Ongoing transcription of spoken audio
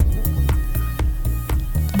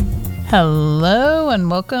Hello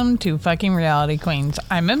and welcome to Fucking Reality Queens.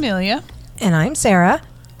 I'm Amelia. And I'm Sarah.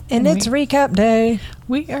 And it's recap day.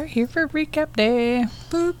 We are here for recap day.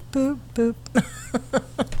 Boop, boop,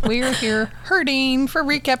 boop. We are here hurting for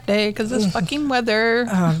recap day because this fucking weather.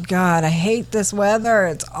 Oh, God. I hate this weather.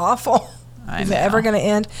 It's awful. Is it ever going to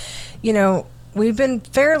end? You know, we've been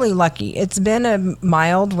fairly lucky. It's been a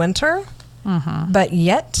mild winter. But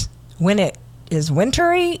yet, when it is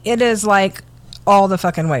wintry, it is like all the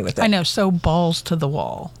fucking way with it. I know, so balls to the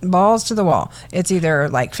wall. Balls to the wall. It's either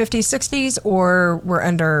like 50s, 60s, or we're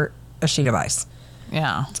under a sheet of ice.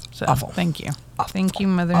 Yeah. So, awful. Thank you. Awful. Thank you,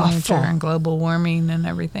 Mother Nature and global warming and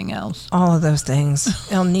everything else. All of those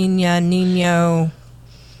things. El Nino,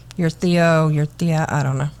 your Thea, I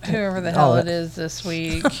don't know. Whoever the hell it is this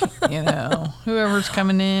week, you know, whoever's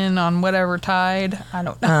coming in on whatever tide, I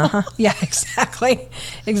don't know. Yeah, exactly.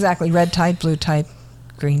 Exactly. Red tide, blue tide,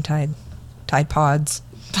 green tide. Tide Pods.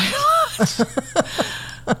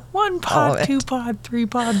 1 pod, 2 pod, 3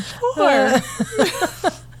 pod, 4. Oh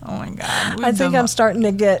my God. I think I'm starting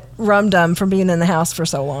to get rum-dum from being in the house for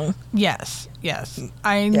so long. Yes.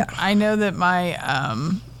 I know that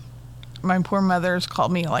my my poor mother's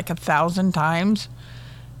called me like 1,000 times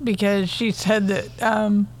because she said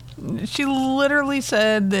that she literally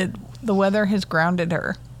said that the weather has grounded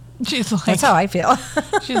her. She's like, that's how I feel.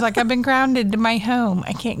 She's like, I've been grounded to my home.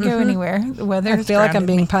 I can't go anywhere. The weather. I feel like I'm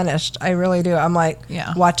being punished. I really do. I'm like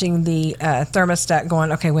watching the thermostat,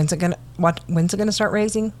 going, okay, when's it gonna start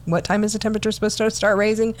raising? What time is the temperature supposed to start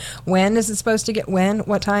raising? When is it supposed to get? When?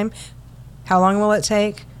 What time? How long will it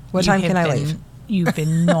take? What time can I leave? You've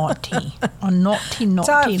been naughty. A naughty. That's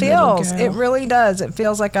how it feels. Little girl. It really does. It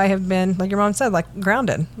feels like I have been, like your mom said, like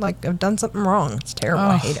grounded. Like I've done something wrong. It's terrible.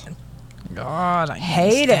 I hate it. God, I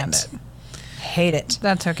hate it. Hate it.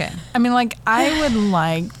 That's okay. I mean, like, I would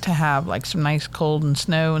like to have like some nice cold and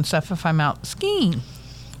snow and stuff if I'm out skiing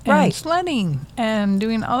and sledding and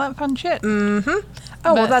doing all that fun shit. Oh,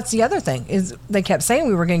 well, that's the other thing is they kept saying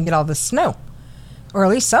we were going to get all this snow, or at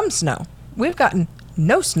least some snow. We've gotten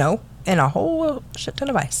no snow and a whole shit ton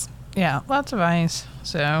of ice. Yeah, lots of ice.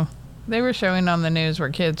 So they were showing on the news where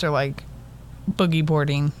kids are like boogie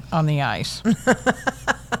boarding on the ice.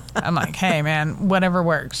 I'm like, hey, man, whatever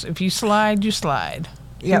works. If you slide, you slide.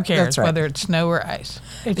 Who cares whether it's snow or ice?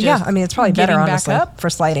 I mean, it's probably better, honestly, for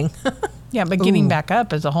sliding. Yeah, but getting back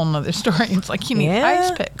up is a whole nother story. It's like you need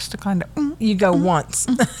ice picks to kind of... You go once.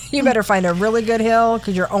 You better find a really good hill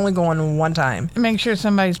because you're only going one time. Make sure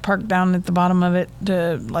somebody's parked down at the bottom of it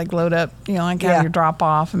to, like, load up, you know, like have your drop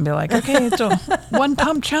off and be like, okay, it's a one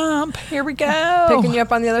pump chump. Here we go. Picking you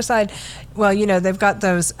up on the other side. Well, you know, they've got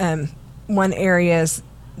those one areas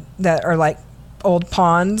that are like old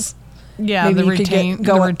ponds. Yeah, maybe the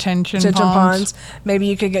retention ponds. Maybe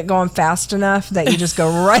you could get going fast enough that you just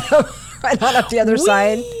go right on up the other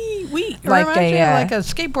side. Like a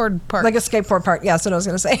skateboard park. Like a skateboard park. Yeah, that's what I was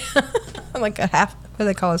going to say. Like a what do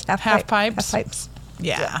they call it? Half pipes. Half pipes.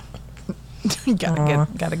 Yeah.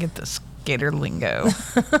 Gotta get the skater lingo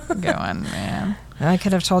going, man. I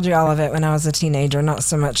could have told you all of it when I was a teenager, not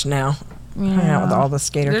so much now. Hanging out with all the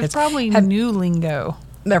skater kids. There's probably new lingo.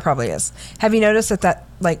 There probably is. Have you noticed that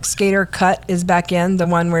like skater cut is back in, the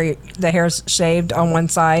one where the hair's shaved on one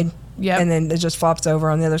side, and then it just flops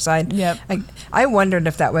over on the other side? Yep. I wondered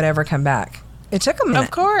if that would ever come back. It took a minute.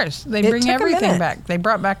 Of course, they bring everything back. They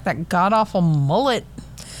brought back that god awful mullet.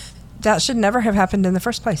 That should never have happened in the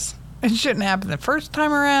first place. It shouldn't happen the first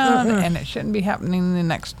time around, and it shouldn't be happening the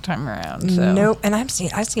next time around. So. Nope. And I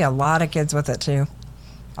see a lot of kids with it too.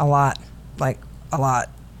 A lot.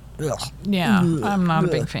 Ugh. Yeah, I'm not a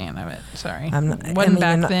big fan of it. Sorry. Wasn't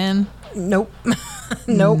back then. Nope.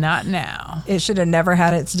 Nope. Not now. It should have never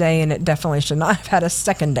had its day, and it definitely should not have had a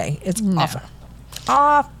second day. It's awful.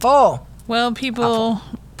 Awful. Well, people,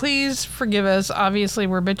 please forgive us. Obviously,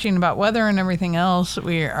 we're bitching about weather and everything else.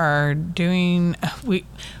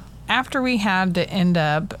 After we had to end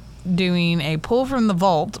up doing a pull from the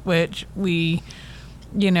vault, which we...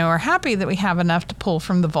 are happy that we have enough to pull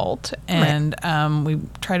from the vault. And we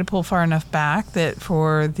try to pull far enough back that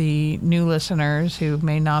for the new listeners who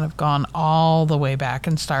may not have gone all the way back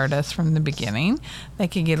and started us from the beginning, they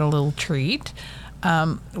could get a little treat.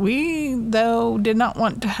 We, though, did not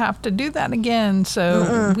want to have to do that again.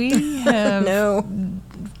 So we have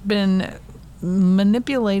been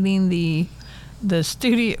manipulating the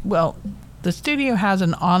studio. Well, the studio has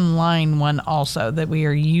an online one also that we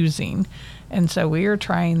are using. And so we are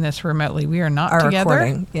trying this remotely. We are not together.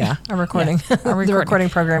 Recording. Yeah, our recording. Yeah, the recording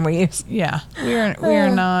program we use. Yeah, we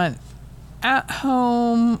are not at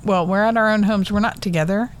home. Well, we're at our own homes. We're not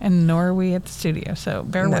together, and nor are we at the studio. So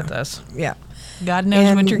bear with us. Yeah. God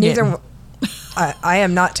knows what you're getting. I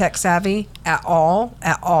am not tech savvy at all.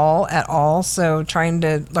 So trying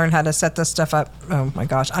to learn how to set this stuff up, oh my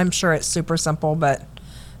gosh, I'm sure it's super simple, but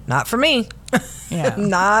not for me. Yeah.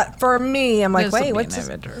 Not for me. I'm like, This'll wait, be what's an this?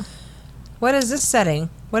 adventure. What is this setting?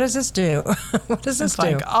 What does this do? What does this It's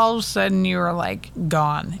do? like all of a sudden you are like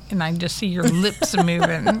gone, and I just see your lips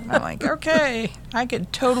moving. I'm like, okay, I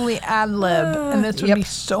could totally ad lib, and this would be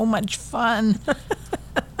so much fun.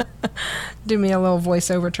 Do me a little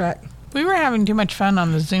voiceover track. We were having too much fun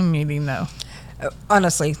on the Zoom meeting, though.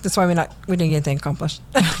 Honestly, that's why we didn't get anything accomplished.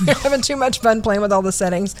 We're having too much fun playing with all the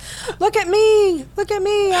settings. Look at me,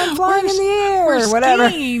 I'm flying in the air, we're or whatever.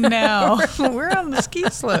 Skiing now. We're on the ski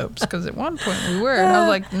slopes because at one point we were. And I was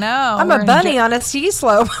like, no, I'm a bunny on a ski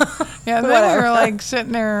slope. Yeah, then we were like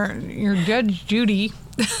sitting there. Your Judge Judy.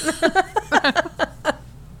 I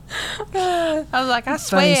was like, I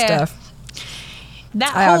swear. Funny stuff.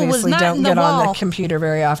 That I hole was obviously not don't in the get wall. on the computer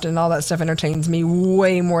very often. All that stuff entertains me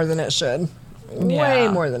way more than it should. Way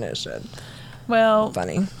more than it should. Well,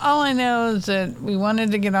 funny. All I know is that we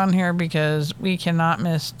wanted to get on here because we cannot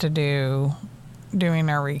miss to doing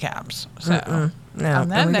our recaps. So, no, on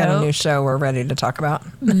that and we got a note, new show we're ready to talk about.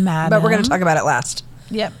 Madam. But we're going to talk about it last.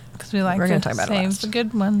 Yep, because we like We're to gonna talk about it save last. the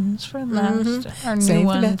good ones for last. Our new Save the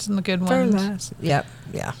ones best and the good for ones. last. Yep,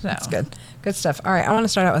 yeah, So. that's good. Good stuff. All right, I want to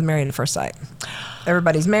start out with Married at First Sight.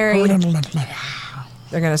 Everybody's married.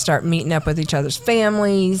 They're going to start meeting up with each other's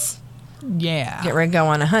families. Yeah. Get ready to go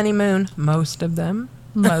on a honeymoon. Most of them.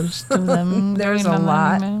 Most of them. There's going a on the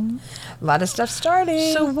lot. honeymoon. A lot of stuff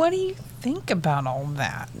starting. So what do you think about all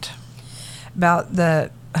that? About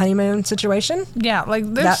the honeymoon situation? Yeah, like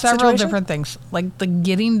there's That several situation? different things. Like the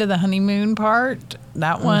getting to the honeymoon part,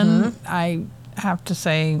 that one, I have to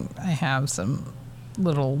say I have some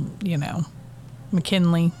little,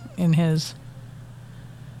 McKinley in his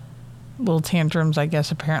little tantrums, I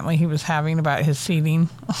guess, apparently he was having about his seating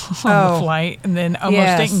on the flight, and then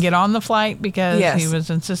almost didn't get on the flight because he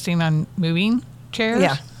was insisting on moving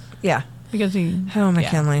chairs. Yeah. Because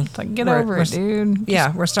McKinley. It's like, get over it, dude.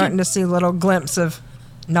 Yeah, we're starting to see a little glimpse of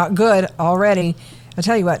not good already. I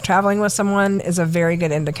tell you what, traveling with someone is a very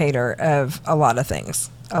good indicator of a lot of things.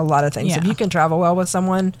 Yeah. If you can travel well with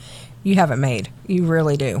someone, you have it made. You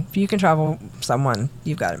really do. If you can travel with someone,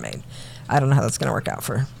 you've got it made. I don't know how that's going to work out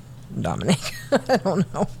for Dominique. I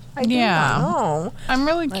don't know. I don't know. I'm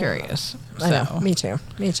really curious. I know. Me too.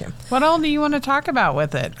 What all do you want to talk about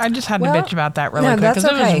with it? I just had to bitch about that really quick because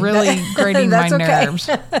that's it was really grating my nerves.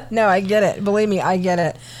 No, I get it. Believe me, I get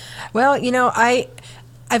it. Well,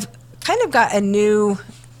 I've kind of got a new,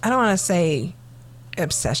 I don't want to say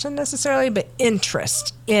obsession necessarily, but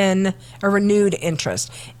a renewed interest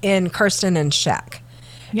in Kirsten and Shaq.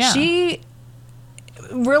 Yeah. She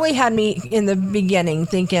really had me in the beginning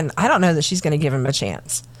thinking, I don't know that she's going to give him a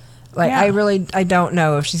chance. I don't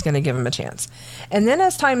know if she's going to give him a chance. And then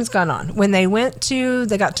as time's gone on, when they got to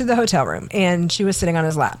the hotel room and she was sitting on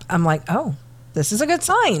his lap, I'm like, oh, this is a good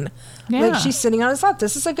sign. Yeah. Like, she's sitting on his lap.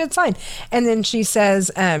 This is a good sign. And then she says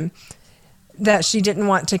that she didn't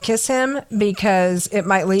want to kiss him because it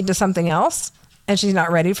might lead to something else. And she's not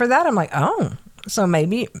ready for that. I'm like, oh, so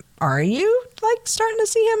maybe, are you like starting to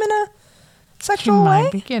see him in a sexual way?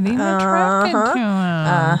 Might be getting attracted to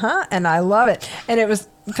him. And I love it. And it was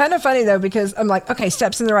kind of funny though, because I'm like, okay,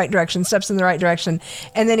 steps in the right direction.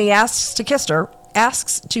 And then he asks to kiss her.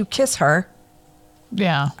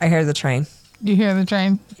 Yeah. I hear the train. You hear the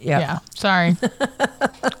train? Yep. Yeah. Sorry.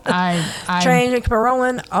 Trains keep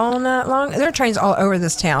rolling all night long. There are trains all over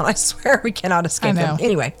this town. I swear we cannot escape them.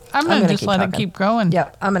 Anyway, I'm going to just let it keep going.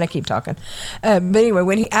 Yep, I'm going to keep talking. But anyway,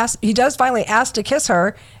 when he does finally ask to kiss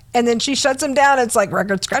her, and then she shuts him down. It's like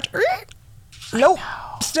record scratch. Nope.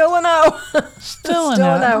 Still a no. Still a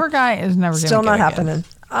no. Poor guy is never going to Still not happening.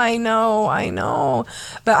 I know.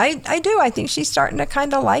 But I do. I think she's starting to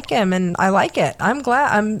kind of like him, and I like it. I'm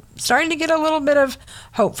glad. I'm starting to get a little bit of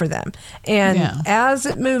hope for them. And as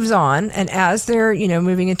it moves on, and as they're,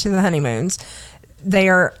 moving into the honeymoons, they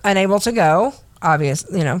are unable to go.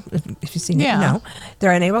 Obviously, if you've seen it, you know.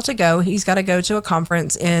 They're unable to go. He's got to go to a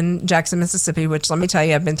conference in Jackson, Mississippi, which, let me tell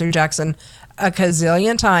you, I've been through Jackson a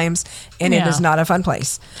gazillion times, and it is not a fun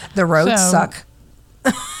place. The roads suck.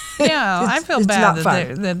 Yeah, I feel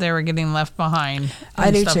bad that they were getting left behind and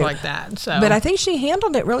I do stuff too. like that. So, but I think she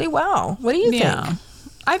handled it really well. What do you think?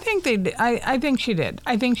 I think they did. I think she did.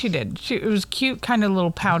 It was cute, kind of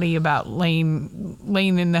little pouty about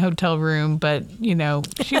laying in the hotel room, but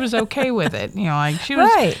she was okay with it. She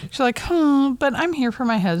was. Right. She's like, but I'm here for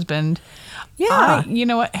my husband. Yeah. You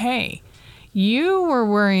know what? Hey, You were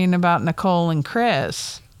worrying about Nicole and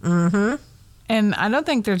Chris. Mm-hmm. And I don't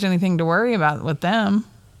think there's anything to worry about with them.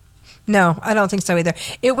 No, I don't think so either.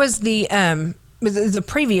 It was the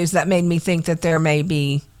previews that made me think that there may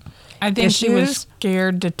be I think issues. He was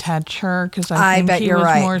scared to touch her because I think bet he you're was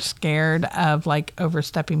right. more scared of like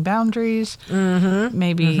overstepping boundaries. Mm-hmm.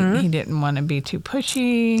 Maybe he didn't want to be too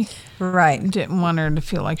pushy. Right. Didn't want her to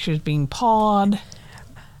feel like she was being pawed.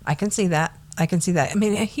 I can see that. I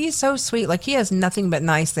mean, he's so sweet. Like, he has nothing but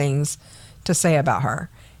nice things to say about her.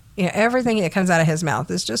 You know, everything that comes out of his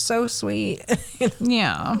mouth is just so sweet.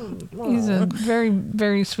 Yeah. He's a very,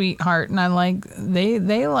 very sweetheart. And I like,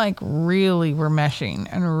 they like really were meshing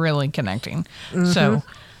and really connecting. Mm-hmm. So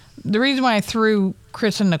the reason why I threw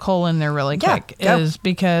Chris and Nicole in there really quick is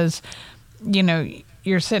because, you know,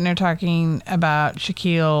 you're sitting there talking about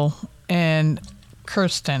Shaquille and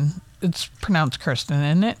Kirsten. It's pronounced Kirsten,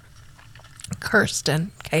 isn't it?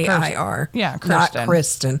 Kirsten, K-I-R. Yeah, Kirsten. Not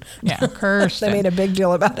Kristen. Yeah, Kirsten. They made a big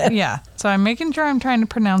deal about it. Yeah, so I'm making sure I'm trying to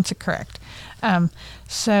pronounce it correct.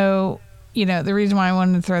 So, you know, the reason why I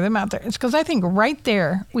wanted to throw them out there is because I think right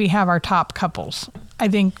there we have our top couples. I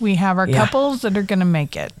think we have our couples that are going to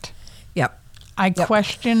make it. Yep. I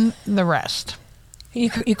question the rest.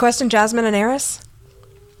 You question Jasmine and Eris?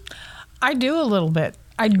 I do a little bit.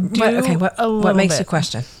 I do What makes you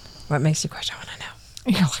question? What makes you question? I want to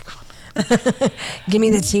know. You're like, Give me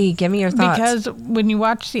the tea. Give me your thoughts. Because when you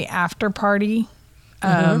watch the after party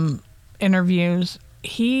interviews,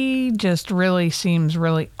 he just really seems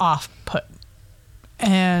really off-put.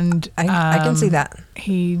 And I can see that.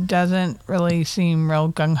 He doesn't really seem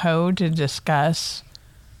real gung-ho to discuss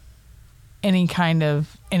any kind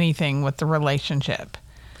of anything with the relationship.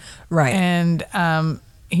 Right. And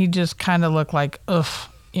he just kind of looked like,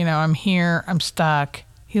 you know, I'm here, I'm stuck.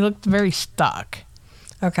 He looked very stuck.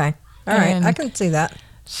 Okay. All right, I can see that.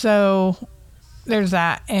 So there's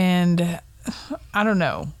that. And I don't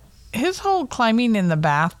know. His whole climbing in the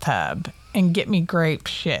bathtub and get me grape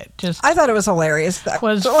shit I thought it was hilarious.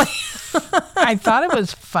 I thought it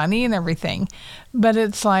was funny and everything. But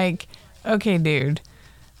it's like, okay, dude,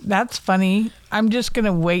 that's funny. I'm just going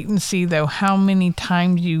to wait and see, though, how many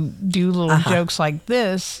times you do little jokes like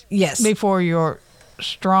this before your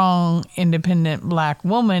strong, independent black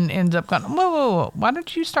woman ends up going, whoa, why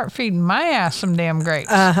don't you start feeding my ass some damn grapes?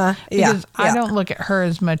 Because I don't look at her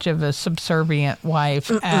as much of a subservient wife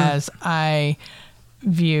as I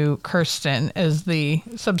view Kirsten as the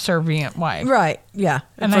subservient wife. Right, yeah.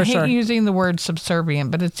 And I hate using the word subservient,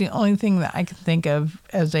 but it's the only thing that I can think of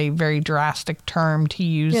as a very drastic term to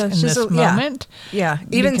use in this moment. Yeah,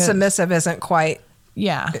 even submissive isn't quite it.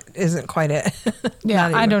 Yeah,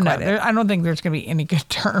 I don't know. I don't think there's going to be any good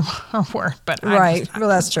term or word, but well,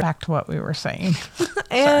 that's true. Back to what we were saying.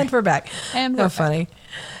 And we're back. And we're funny.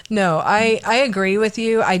 No, I agree with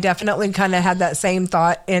you. I definitely kind of had that same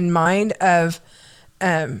thought in mind of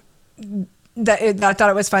I thought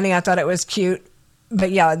it was funny. I thought it was cute.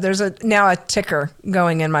 But yeah, there's now a ticker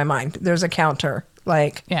going in my mind. There's a counter.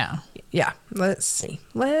 Like, yeah. Let's see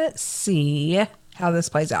how this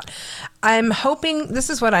plays out. I'm hoping, this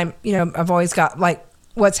is what I've always got, like,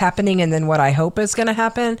 what's happening and then what I hope is going to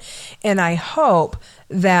happen. And I hope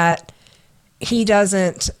that he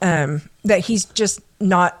doesn't, that he's just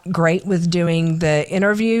not great with doing the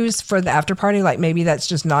interviews for the after party. Like, maybe that's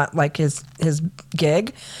just not like his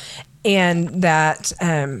gig. And that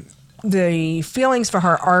the feelings for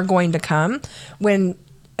her are going to come when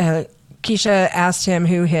Keisha asked him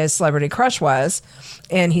who his celebrity crush was,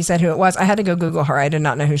 and he said who it was. I had to go Google her. I did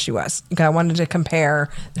not know who she was. I wanted to compare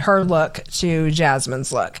her look to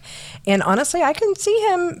Jasmine's look. And honestly, I can see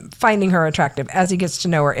him finding her attractive as he gets to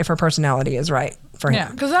know her if her personality is right for him.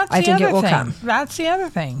 Yeah, because I think it will come. That's the other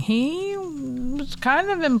thing. He was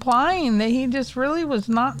kind of implying that he just really was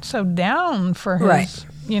not so down for his,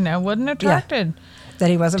 wasn't attracted. Yeah. That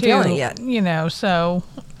he wasn't feeling it yet. So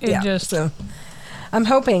it just... So I'm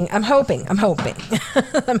hoping. I'm hoping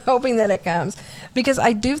that it comes, because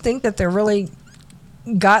I do think that they're really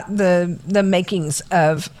got the makings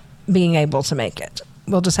of being able to make it.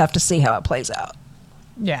 We'll just have to see how it plays out.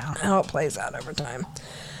 Yeah. How it plays out over time.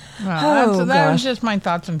 Well, that was just my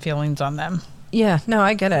thoughts and feelings on them. Yeah, no,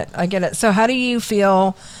 I get it. So how do you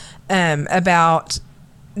feel about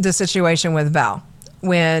the situation with Val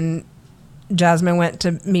when Jasmine went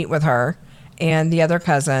to meet with her and the other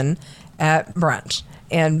cousin at brunch,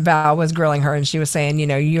 and Val was grilling her and she was saying,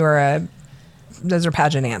 those are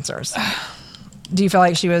pageant answers. Do you feel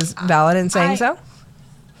like she was valid in saying so?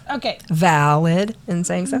 Okay. Valid in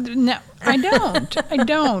saying so? No, I don't. I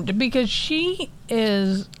don't, because she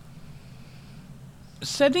is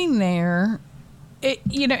sitting there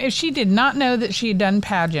if she did not know that she had done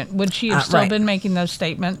pageant, would she have still been making those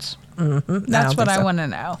statements? Mm-hmm. That's what I want to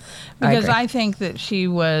know. Because I think that she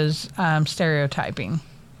was stereotyping.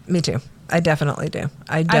 Me too. I definitely do.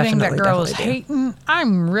 I think that girl is hating.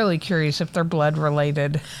 I'm really curious if they're blood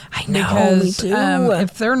related. I know, because, me too.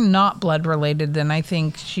 If they're not blood related, then I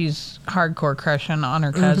think she's hardcore crushing on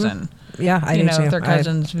her cousin. Mm-hmm. Yeah, I do too. If they're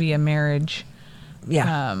cousins via marriage.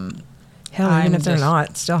 Yeah. Hell, even if they're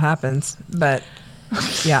not, it still happens. But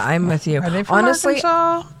yeah, I'm with you. Are they from Honestly,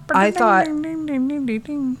 Arkansas? I thought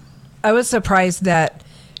I was surprised that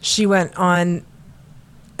she went on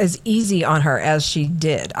as easy on her as she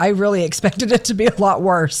did. I really expected it to be a lot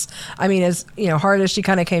worse. I mean, as hard as she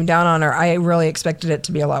kind of came down on her, I really expected it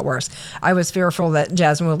to be a lot worse. I was fearful that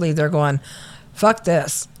Jasmine would leave there going, "Fuck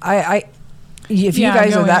this! If you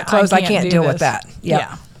guys are that close, I can't deal with that."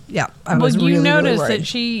 Yeah. I was really, noticed really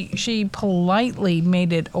that she politely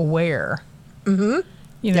made it aware.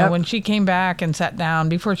 Mm-hmm. When she came back and sat down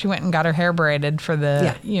before she went and got her hair braided for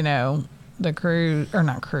the, the cruise, or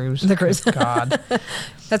not cruise. The cruise. God.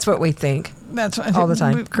 That's what we think. That's what all the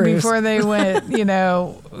time. Cruise. Before they went,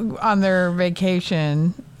 on their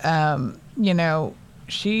vacation,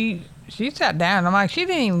 she sat down. I'm like, she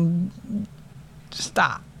didn't even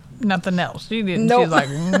stop. Nothing else. She didn't. Nope.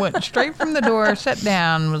 She went straight from the door, sat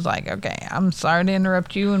down, was like, okay, I'm sorry to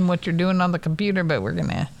interrupt you and what you're doing on the computer, but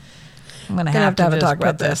I'm gonna have to have a talk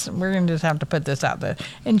about this. We're gonna just have to put this out there.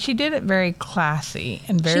 And she did it very classy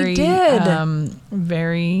and very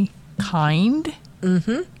very kind.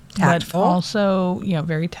 Mm-hmm. Tactful. But also,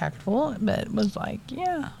 very tactful. But was like,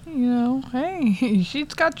 hey,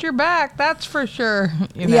 she's got your back, that's for sure.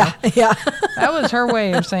 Yeah. That was her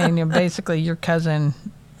way of saying, basically, your cousin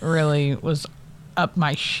really was up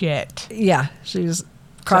my shit. Yeah, she was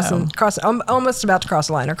crossing, almost about to cross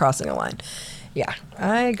a line or crossing a line. Yeah,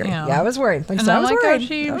 I agree. Yeah, I was worried. Like, I like how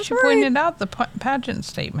she pointed out the pageant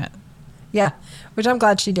statement. Yeah, which I'm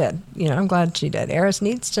glad she did. I'm glad she did. Eris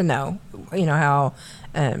needs to know, how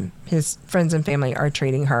his friends and family are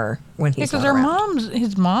treating her when he's not around. Because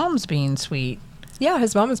his mom's being sweet. Yeah,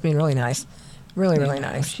 his mom is being really nice. Really, really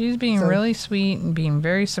nice. She's being really sweet and being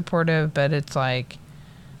very supportive, but it's like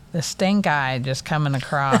the stink eye just coming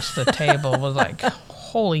across the table was like,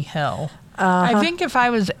 holy hell. I think if I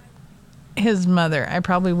was his mother, I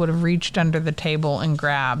probably would have reached under the table and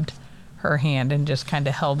grabbed her hand and just kind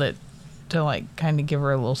of held it to kind of give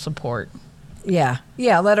her a little support. Yeah,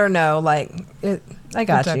 let her know, I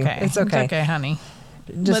got you. Okay. It's okay. It's okay, honey.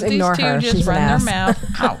 Just ignore her. Just She's run an their ass.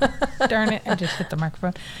 mouth. Ow, darn it! I just hit the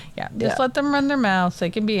microphone. Yeah, let them run their mouths. They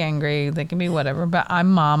can be angry. They can be whatever. But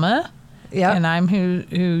I'm mama. Yeah. And I'm who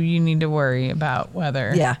you need to worry about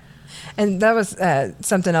whether. Yeah. And that was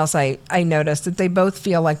something else I noticed, that they both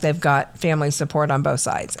feel like they've got family support on both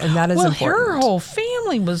sides. And that is important. Her whole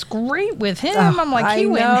family was great with him. I'm like, he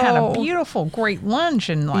went and had a beautiful, great lunch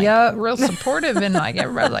and real supportive. And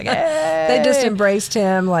everybody's like, hey. They just embraced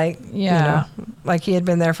him like he had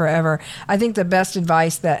been there forever. I think the best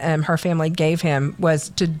advice that her family gave him was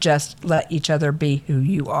to just let each other be who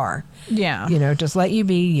you are. Yeah. Just let you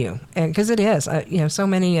be you. And because it is, so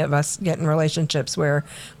many of us get in relationships where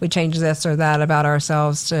we change this or that about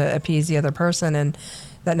ourselves to appease the other person, and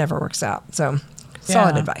that never works out. So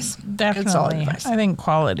solid advice. Definitely. Good solid advice. I think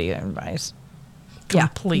quality advice.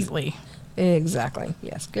 Completely. Yeah. Exactly.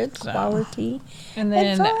 Yes. Good quality. And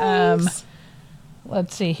then,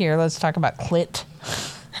 let's see here. Let's talk about Clit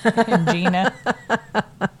and Gina.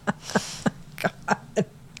 God.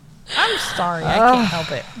 I'm sorry. I can't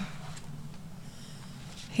help it.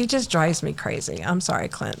 He just drives me crazy. I'm sorry,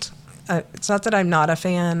 Clint. It's not that I'm not a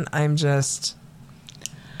fan. I'm just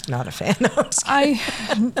not a fan.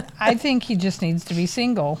 I think he just needs to be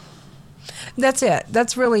single. That's it.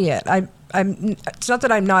 That's really it. It's not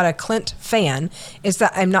that I'm not a Clint fan. It's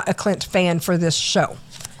that I'm not a Clint fan for this show.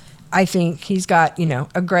 I think he's got,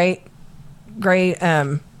 a great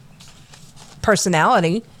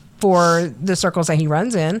personality for the circles that he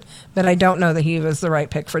runs in, but I don't know that he was the right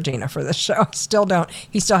pick for Gina for this show. Still don't.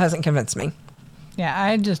 He still hasn't convinced me. Yeah,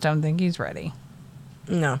 I just don't think he's ready.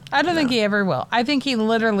 No. I don't think he ever will. I think he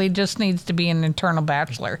literally just needs to be an eternal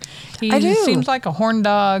bachelor. He seems like a horn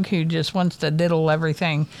dog who just wants to diddle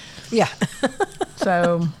everything. Yeah.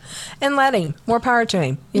 So. And let him. More power to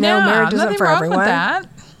him. Marriage isn't for everyone.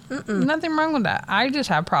 Nothing wrong with that. I just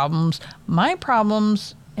have problems. My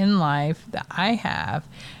problems in life that I have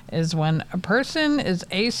is when a person is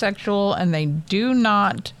asexual and they do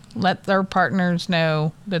not let their partners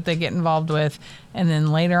know that they get involved with, and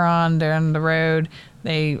then later on down the road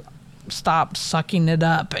they stop sucking it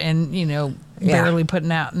up and barely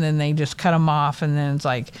putting out, and then they just cut them off, and then it's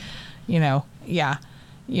like yeah,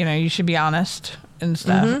 you should be honest and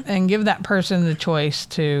stuff, and give that person the choice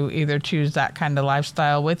to either choose that kind of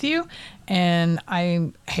lifestyle with you. And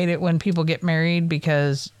I hate it when people get married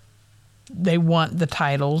because they want the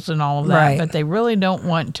titles and all of that, Right. but they really don't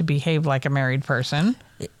want to behave like a married person.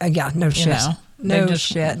 Yeah, no shit. No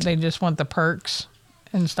shit. They just want the perks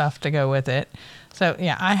and stuff to go with it. So,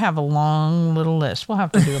 yeah, I have a long little list. We'll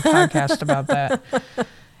have to do a podcast about that.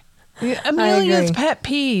 Amelia's pet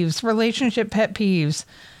peeves, relationship pet peeves.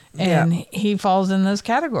 And he falls in those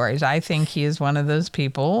categories. I think he is one of those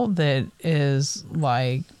people that is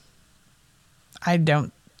like, I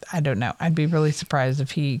don't know. I'd be really surprised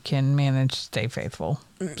if he can manage to stay faithful.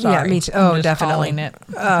 Sorry. Yeah, me too. Oh, I'm just definitely. calling it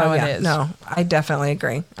how it is. No, I definitely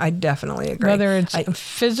agree. Whether it's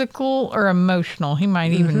physical or emotional, he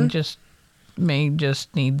might even may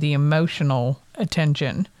just need the emotional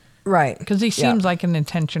attention. Right. Because he seems like an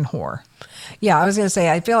attention whore. Yeah, I was going to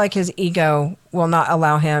say, I feel like his ego will not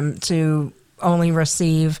allow him to only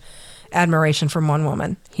receive admiration from one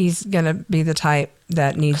woman. He's going to be the type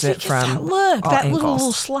that needs it from that look, all that angles.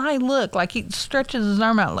 little sly look, like he stretches his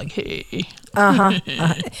arm out like, hey.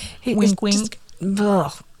 Wink, wink.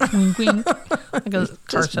 Ugh. Wink, wink. Like a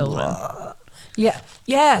car salesman. Yeah.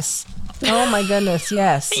 Yes. Oh my goodness.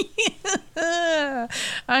 Yes.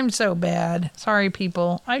 I'm so bad. Sorry,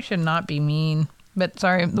 people. I should not be mean. But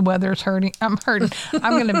sorry, the weather's hurting. I'm hurting.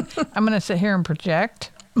 I'm gonna sit here and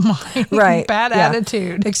project my bad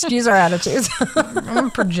attitude. Excuse our attitudes.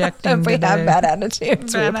 I'm projecting. If we today. have bad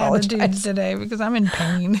attitudes, we apologize. Attitudes today because I'm in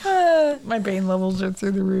pain. My pain levels are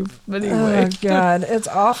through the roof. But anyway, oh God, it's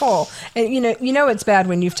awful. And you know it's bad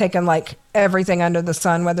when you've taken like everything under the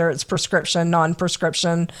sun, whether it's prescription,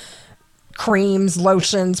 non-prescription, creams,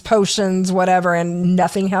 lotions, potions, whatever, and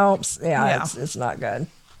nothing helps. Yeah. It's not good.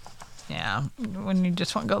 Yeah, when you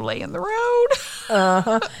just want to go lay in the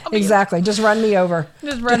road. Exactly. Just run me over.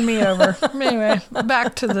 Just run me over. Anyway,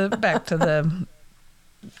 back to the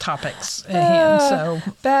topics at hand. So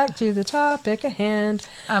back to the topic at hand.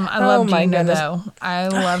 I love Gina though. I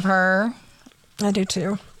love her. I do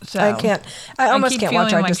too. So I almost can't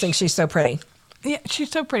watch her. I just think she's so pretty. Yeah,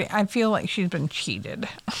 she's so pretty. I feel like she's been cheated.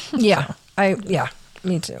 Yeah.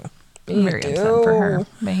 Me too. I'm very upset for her.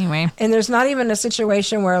 But anyway. And there's not even a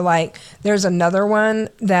situation where like there's another one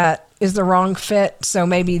that is the wrong fit, so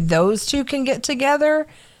maybe those two can get together.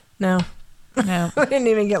 No. We didn't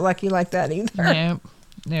even get lucky like that either.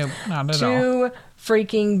 Nope, not at all. Too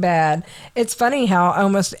freaking bad. It's funny how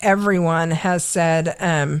almost everyone has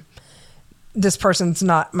said, this person's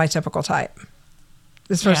not my typical type.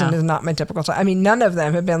 This person is not my typical type. I mean, none of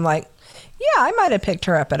them have been like, yeah, I might have picked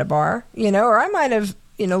her up at a bar, or I might have,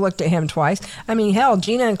 looked at him twice. I mean, hell,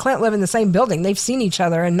 Gina and Clint live in the same building. They've seen each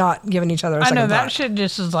other and not given each other a second thought. That shit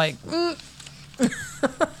just is like,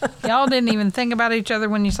 y'all didn't even think about each other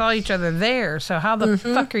when you saw each other there. So how the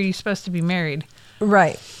fuck are you supposed to be married?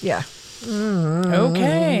 Right. Yeah.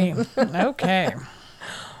 Okay.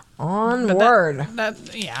 Onward.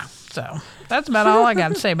 So that's about all I got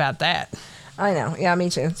to say about that. I know. Yeah,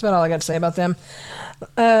 me too. That's about all I got to say about them.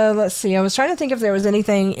 Let's see. I was trying to think if there was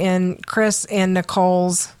anything in Chris and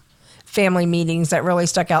Nicole's family meetings that really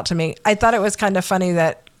stuck out to me. I thought it was kind of funny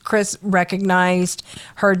that Chris recognized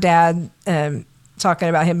her dad talking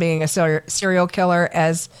about him being a serial killer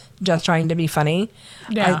as just trying to be funny.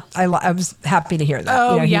 Yeah. I was happy to hear that.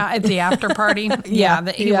 Oh, at the after party.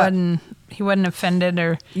 That he wasn't offended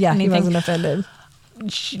or anything. He wasn't offended.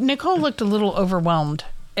 Nicole looked a little overwhelmed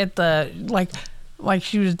at the like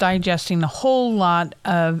she was digesting a whole lot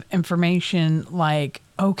of information, like,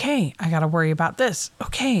 okay, I got to worry about this.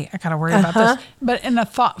 Okay, I got to worry about this. But in a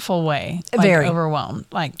thoughtful way. Like very overwhelmed.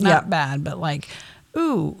 Like, not bad, but like,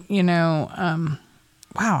 ooh, wow,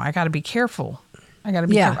 I got to be careful. I got to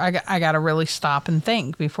be careful. I got to really stop and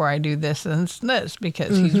think before I do this and this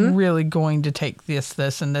because he's really going to take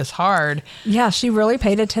this, and this hard. Yeah, she really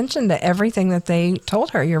paid attention to everything that they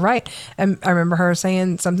told her. You're right. And I remember her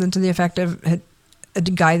saying something to the effect of a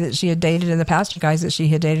guy that she had dated in the past, guys that she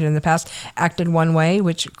had dated in the past acted one way,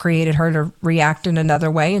 which created her to react in another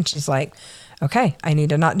way. And she's like, okay, I need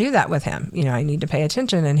to not do that with him. I need to pay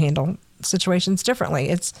attention and handle situations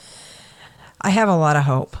differently. I have a lot of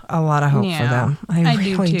hope for them. I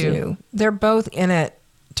really do. They're both in it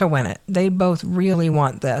to win it. They both really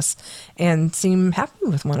want this and seem happy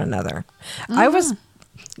with one another. I was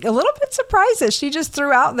a little bit surprised that she just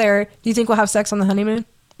threw out there, do you think we'll have sex on the honeymoon?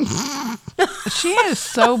 She is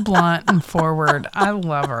so blunt and forward. I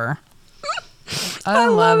love her. I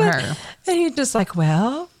love her. And he's just like,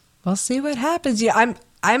 well, we'll see what happens. Yeah,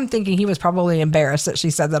 I'm thinking he was probably embarrassed that she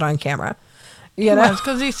said that on camera. You know,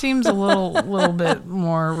 because he seems a little bit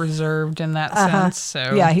more reserved in that sense.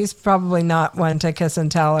 So yeah, he's probably not one to kiss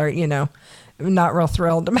and tell, or not real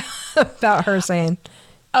thrilled about her saying,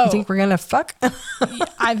 "You think we're gonna fuck?"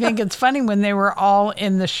 I think it's funny when they were all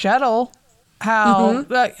in the shuttle. How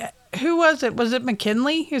who was it? Was it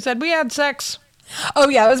McKinley who said we had sex? Oh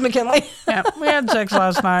yeah, it was McKinley. Yeah, we had sex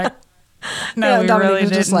last night. No, Yeah, we really Dominique was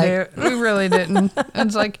didn't. just like- We really didn't.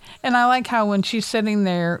 It's like, and I like how when she's sitting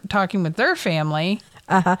there talking with their family.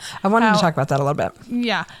 I wanted to talk about that a little bit.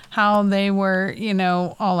 Yeah, how they were,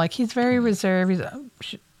 all like, he's very reserved.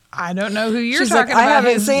 I don't know who you're She's talking like, about. I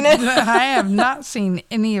haven't seen it. I have not seen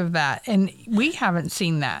any of that, and we haven't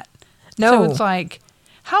seen that. No. So it's like,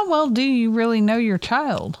 how well do you really know your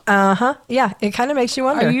child? Yeah, it kind of makes you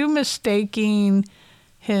wonder. Are you mistaking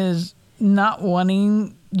his not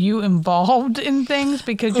wanting you involved in things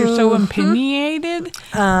because you're so opinionated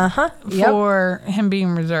for him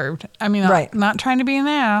being reserved? I mean, Right. I'm not trying to be an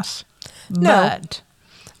ass, No. but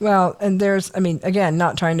Well, and again,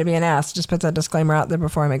 not trying to be an ass. Just put that disclaimer out there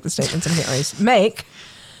before I make the statements I'm getting ready to make.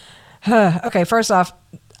 Okay, first off,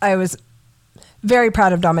 I was very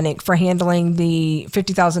proud of Dominique for handling the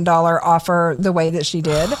 $50,000 offer the way that she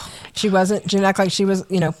did. She didn't act like she was,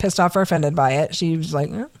 pissed off or offended by it. She was like,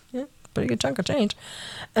 yeah, pretty good chunk of change.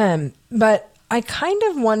 But I kind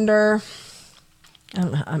of wonder, I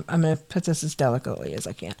don't know, I'm going to put this as delicately as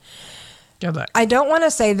I can. I don't want to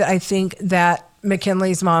say that I think that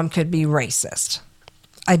McKinley's mom could be racist.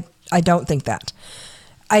 I don't think that.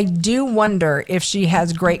 I do wonder if she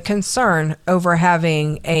has great concern over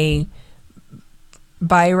having a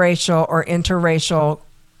biracial or interracial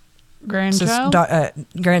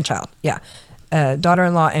grandchild. Yeah.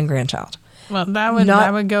 Daughter-in-law and grandchild. Well, that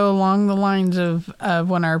would go along the lines of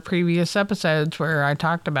one of our previous episodes where I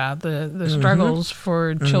talked about the struggles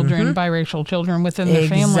for children, biracial children within their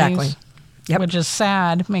families. Yep. Which is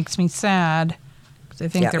sad. Makes me sad because I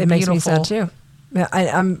think they're it beautiful. makes me sad too. Yeah,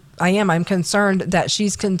 I'm concerned that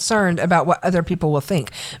she's concerned about what other people will think.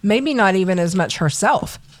 Maybe not even as much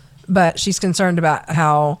herself, but she's concerned about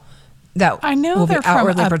how that I know will be they're from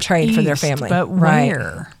outwardly up portrayed for their east, family. but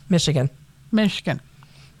where? Michigan.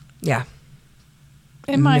 Yeah.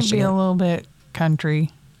 It might be a little bit country,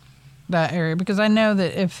 that area, because I know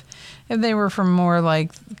that if they were from more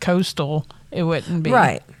like coastal, it wouldn't be.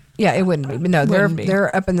 Right. Yeah, it wouldn't be. But no,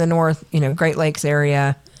 they're up in the north, Great Lakes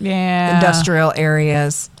area. Yeah. Industrial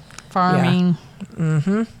areas. Farming. Yeah.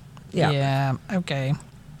 Mm-hmm. Yeah. Yeah. Okay.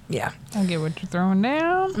 Yeah. I get what you're throwing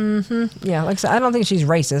down. Mm-hmm. Yeah. Like I said, I don't think she's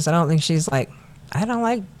racist. I don't think she's like, I don't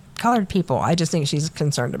like colored people. I just think she's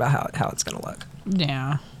concerned about how it's going to look.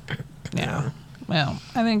 Yeah. Yeah. Well,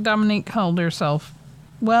 I think Dominique held herself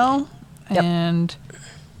well, and,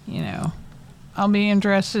 I'll be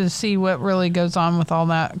interested to see what really goes on with all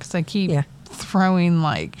that, because I keep throwing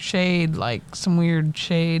shade, some weird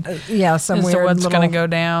shade. Some as weird to what's little... going to go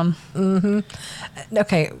down. Mm-hmm.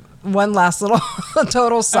 Okay, one last little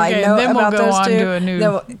total side note then about we'll go those on two. To a new,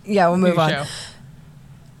 we'll move on. Show.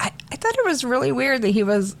 I thought it was really weird that he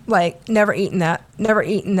was like, never eaten that, never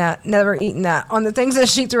eaten that, never eaten that on the things that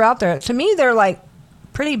she threw out there. To me, they're like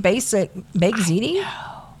pretty basic baked ziti.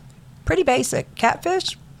 Pretty basic.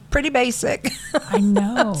 Catfish, pretty basic. I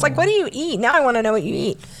know. It's like, what do you eat? Now I want to know what you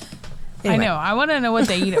eat. Anyway. I know. I want to know what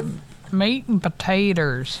they eat. Meat and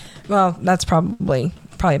potatoes. Well, that's probably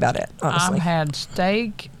about it, honestly. I've had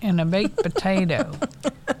steak and a baked potato.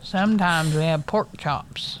 Sometimes we have pork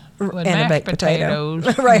chops. With and a baked potatoes.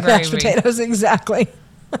 Potato. Right, mashed potatoes, exactly.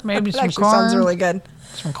 Maybe some actually corn. Sounds really good.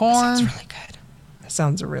 Some corn. That sounds really good. That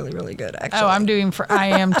sounds really, really good, actually. Oh, I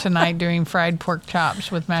am tonight doing fried pork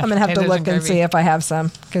chops with mashed potatoes. I'm going to have to look and gravy. see if I have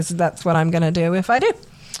some, because that's what I'm going to do if I do.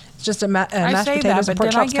 It's just a mashed potatoes and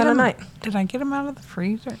pork chops kind of night. Did I get them out of the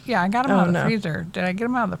freezer? Yeah, I got them out of the freezer. Did I get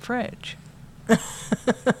them out of the fridge?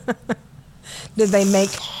 Did they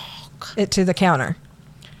make it to the counter?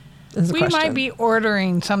 We might be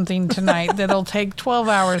ordering something tonight that'll take 12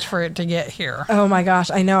 hours for it to get here. Oh my gosh,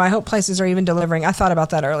 I know. I hope places are even delivering. I thought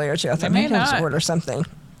about that earlier too. I thought maybe I'll just order something.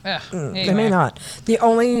 Anyway. They may not. The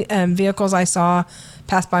only vehicles I saw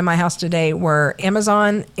pass by my house today were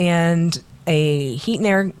Amazon and a heat and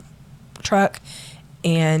air truck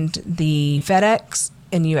and the FedEx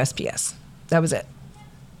and USPS. That was it.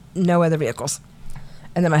 No other vehicles.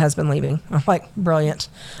 And then my husband leaving. I'm like, brilliant.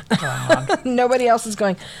 Nobody else is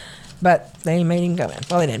going. But they made him go in.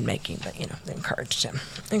 Well, they didn't make him, but, they encouraged him.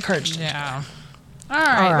 Yeah. All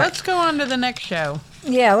right, let's go on to the next show.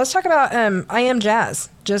 Yeah, let's talk about I Am Jazz.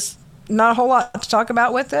 Just not a whole lot to talk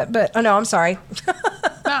about with it, but... Oh, no, I'm sorry.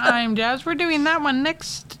 I'm Jazz. We're doing that one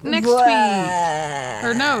next week.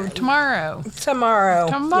 Or no, tomorrow. Tomorrow.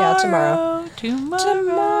 Yeah, tomorrow.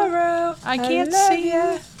 Tomorrow. I can't see.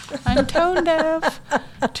 Ya. I'm tone deaf.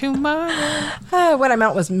 Tomorrow. What I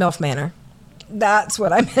meant was MILF Manor. That's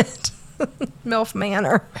what I meant. MILF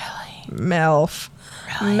Manor. Really? MILF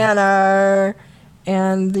Manor.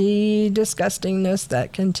 And the disgustingness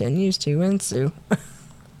that continues to ensue.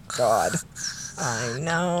 God. I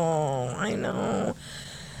know.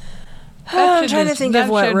 I'm trying to think of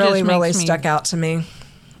what really stuck out to me.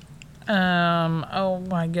 Oh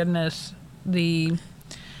my goodness.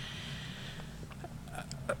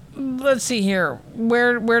 Let's see here.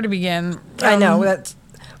 Where to begin? I know that's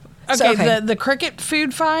okay. The cricket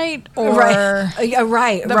food fight, or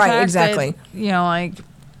right, exactly. That, like,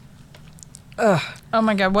 ugh. Oh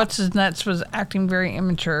my God, what's his nuts was acting very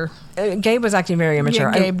immature. Gabe was acting very immature.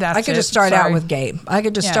 Yeah, Gabe, I could just start out with Gabe.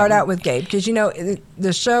 Because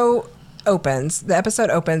the show opens, the episode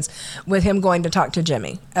opens with him going to talk to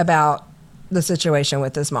Jimmy about the situation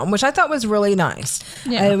with his mom, which I thought was really nice.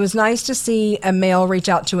 Yeah. It was nice to see a male reach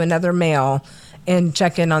out to another male and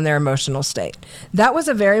check in on their emotional state. That was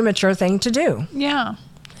a very mature thing to do. Yeah.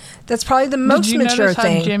 That's probably the most mature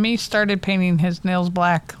thing. How Jimmy started painting his nails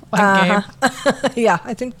black like Gabe? Yeah,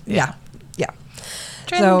 I think, yeah.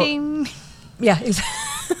 Trending. So, yeah,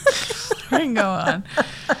 exactly. Go on.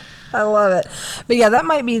 I love it. But yeah, that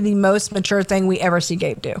might be the most mature thing we ever see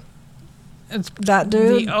Gabe do. It's that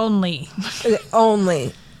dude. The only.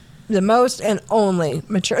 The most and only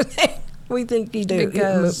mature thing we think we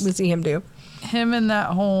see him do. Him and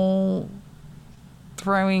that whole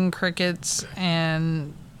throwing crickets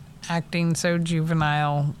and acting so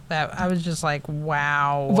juvenile that I was just like,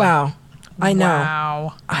 wow. I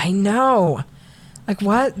know. Like,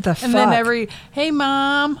 what the fuck? And then hey,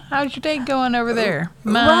 Mom, how's your date going over there?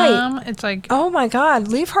 Mom. Right. It's like, oh my God,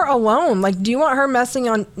 leave her alone. Like, do you want her messing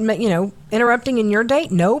on, interrupting in your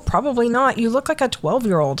date? No, probably not. You look like a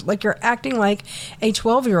 12-year-old. Like, you're acting like a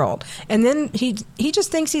 12-year-old. And then he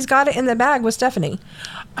just thinks he's got it in the bag with Stephanie.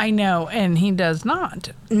 I know, and he does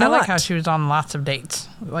not. I like how she was on lots of dates.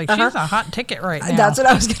 Like, she's a hot ticket right now. That's what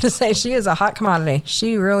I was going to say. She is a hot commodity.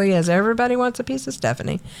 She really is. Everybody wants a piece of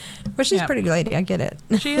Stephanie. But she's a pretty lady. I get it.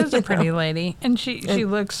 She is a pretty lady. And she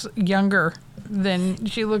looks younger than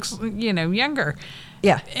she looks, younger.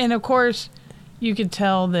 Yeah. And, of course, you could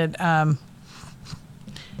tell that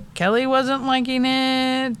Kelly wasn't liking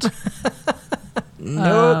it.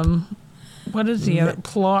 Nope. What is the other?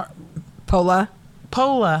 Pola.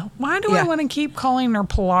 Why do I want to keep calling her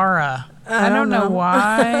Polara? I don't know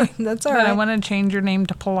why. That's all right. But I want to change her name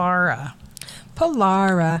to Polara.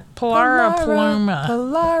 Polara Pluma.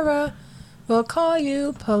 Polara. We'll call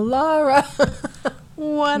you Polara.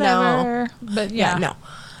 Whatever. No. But yeah. No.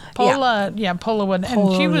 Pola would.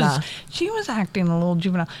 And she was acting a little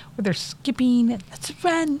juvenile with her skipping. Let's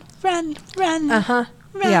run. Uh-huh.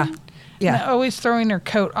 Run. Yeah. And always throwing her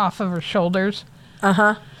coat off of her shoulders.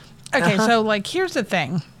 Uh-huh. Okay, so, here's the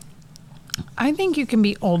thing. I think you can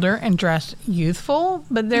be older and dress youthful,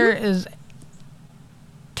 but there is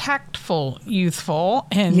tactful youthful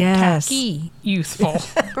and tacky youthful.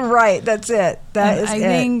 Right, that's it. I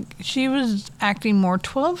think she was acting more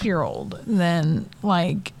 12-year-old than,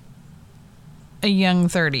 a young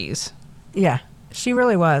 30s. Yeah, she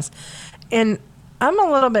really was. And I'm a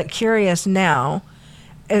little bit curious now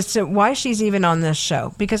as to why she's even on this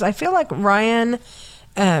show, because I feel like Ryan...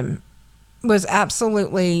 was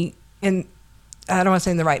absolutely I don't want to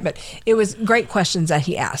say in the right, but it was great questions that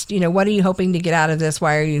he asked. What are you hoping to get out of this?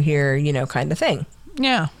 Why are you here? Kind of thing.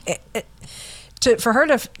 Yeah. For her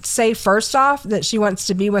to say first off that she wants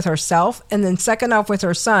to be with herself, and then second off with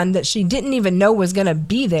her son that she didn't even know was going to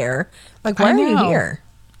be there. Like, why are you here?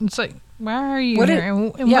 It's like, why are you here?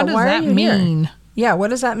 And what does that mean? Yeah, what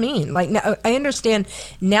does that mean? Like, now, I understand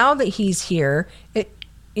now that he's here,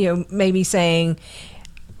 maybe saying,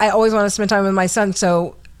 I always want to spend time with my son,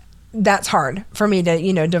 so that's hard for me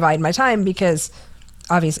to, divide my time because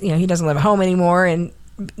obviously, he doesn't live at home anymore, and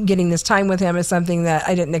getting this time with him is something that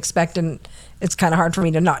I didn't expect, and it's kind of hard for me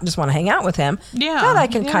to not just want to hang out with him. Yeah. That I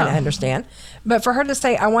can kind of understand. But for her to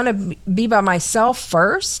say, I want to be by myself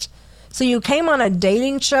first, so you came on a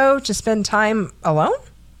dating show to spend time alone?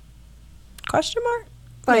 Question mark?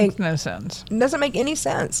 Makes no sense. Doesn't make any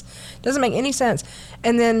sense.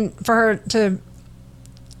 And then for her to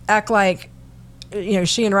act like,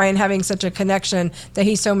 she and Ryan having such a connection that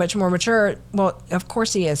he's so much more mature. Well, of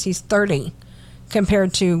course he is. He's 30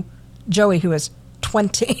 compared to Joey, who is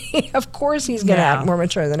 20. Of course he's going to act more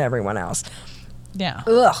mature than everyone else. Yeah.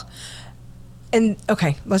 Ugh. And,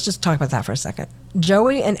 okay, let's just talk about that for a second.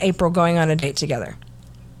 Joey and April going on a date together.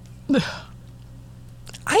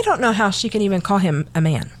 I don't know how she can even call him a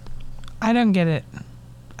man. I don't get it.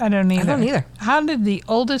 I don't either. I don't either. How did the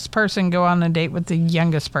oldest person go on a date with the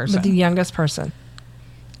youngest person? With the youngest person.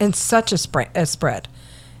 And such a spread.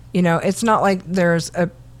 You know, it's not like there's a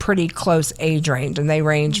pretty close age range, and they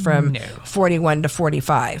range from 41 to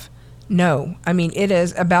 45. No. I mean, it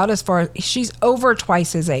is about as far... She's over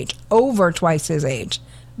twice his age. Over twice his age.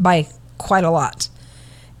 By quite a lot.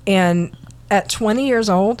 And at 20 years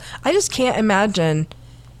old, I just can't imagine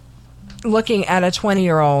looking at a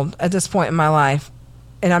 20-year-old at this point in my life,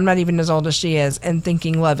 and I'm not even as old as she is, and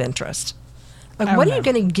thinking love interest. Like, what are you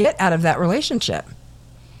going to get out of that relationship?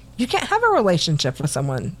 You can't have a relationship with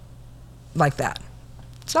someone like that.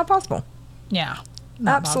 It's not possible. Yeah.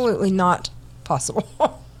 Absolutely not possible.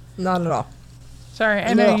 Not at all. Sorry,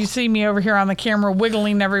 I know you see me over here on the camera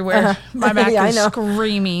wiggling everywhere. My back is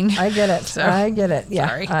screaming. I get it. So, I get it. Yeah,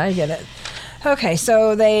 sorry. I get it. Okay,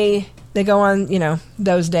 so they go on, you know,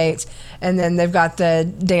 those dates, and then they've got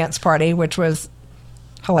the dance party, which was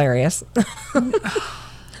hilarious.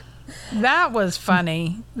 That was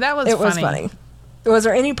funny. It was funny. Was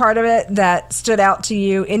there any part of it that stood out to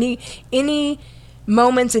you? Any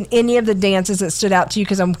moments in any of the dances that stood out to you?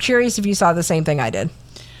 Because I'm curious if you saw the same thing I did.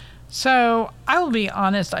 So I will be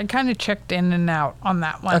honest, I kind of checked in and out on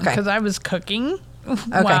that one because I was cooking.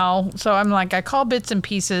 So I'm like, I call bits and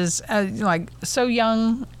pieces, like So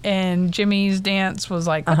Young and Jimmy's dance was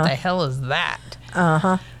like, what the hell is that?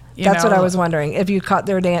 That's what I was wondering. If you caught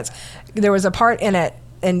their dance, there was a part in it,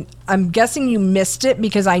 and I'm guessing you missed it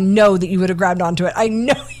because I know that you would have grabbed onto it. I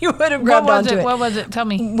know you would have grabbed onto it. What was it? Tell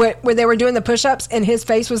me. Where they were doing the push-ups and his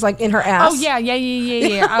face was like in her ass. Oh yeah.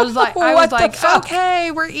 I was like,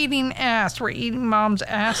 okay, we're eating ass. We're eating mom's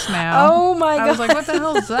ass now. Oh my God. I was like, what the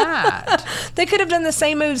hell is that? They could have done the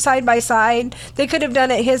same move side by side. They could have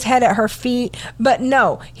done it his head at her feet, but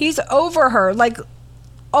no, he's over her, like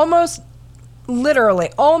almost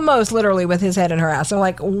literally with his head in her ass. I'm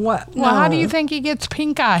like, what? Well, how do you think he gets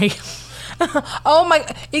pink eye? Oh my,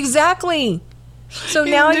 exactly. So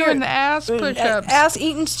He's now doing you're the ass push-ups, ass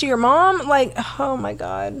eatings to your mom. Like, oh my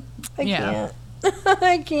God, I can't.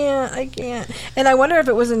 I can't. And I wonder if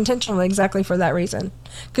it was intentional exactly for that reason.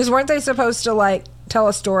 Because weren't they supposed to like tell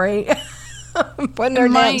a story? When their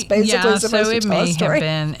dance basically supposed to tell a story.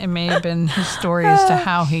 It may have been his story as to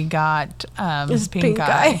how he got his pink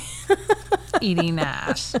eye. Eating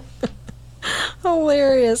ass.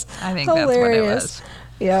 Hilarious. I think that's what it was.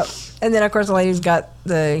 Yep. And then of course the lady's got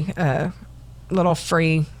the little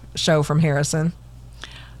free show from Harrison.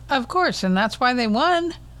 Of course, and that's why they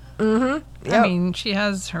won. Mm-hmm. Yep. I mean, she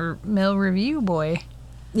has her male review boy.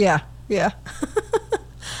 Yeah.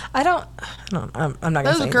 I'm not going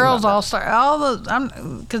to say those girls all start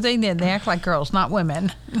because they act like girls, not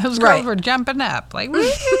women. Those girls were jumping up like woo,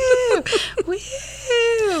 woo.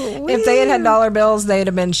 If they had dollar bills, they'd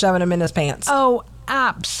have been shoving them in his pants. Oh,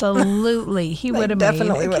 absolutely. He would have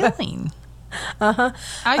definitely made a killing.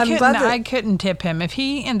 I couldn't tip him if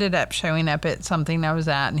he ended up showing up at something I was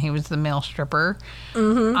at and he was the male stripper.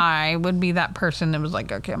 I would be that person that was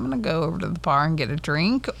like, okay, I'm gonna go over to the bar and get a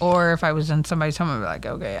drink. Or if I was in somebody's home, I'd be like,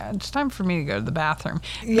 okay, it's time for me to go to the bathroom.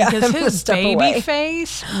 Because his baby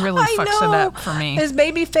face really fucks it up for me. His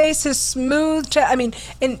baby face, his smooth I mean,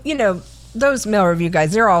 and you know, those male review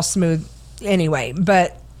guys, they're all smooth anyway,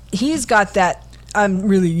 but he's got that I'm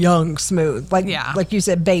really young, smooth, like you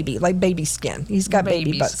said, baby skin. He's got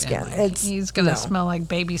baby butt skin. He's gonna smell like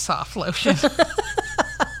baby soft lotion.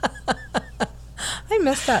 I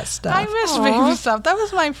miss that stuff. I miss baby soft. That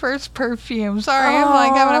was my first perfume. Sorry, I'm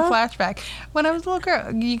like having a flashback. When I was a little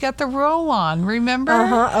girl, you got the roll-on. Remember?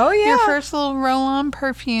 Oh yeah. Your first little roll-on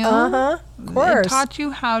perfume. Of course. It taught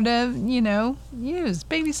you how to, use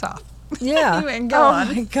baby soft. Yeah. Anyway, go on.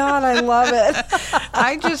 Oh my God, I love it.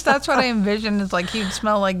 That's what I envisioned is like he'd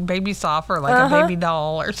smell like baby soft or like a baby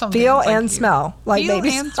doll or something. Feel and smell like baby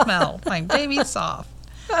soft. Feel and smell like baby soft.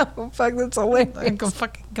 Oh, fuck, that's hilarious. Like a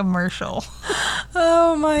fucking commercial.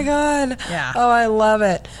 Oh my God. Yeah. Oh, I love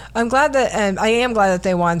it. I'm glad that, I am glad that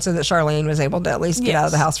they won so that Charlene was able to at least get out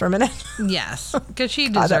of the house for a minute. Yes. Because she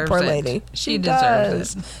deserves that poor it. lady. She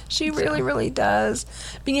deserves it. She really, really does.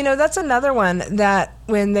 But that's another one that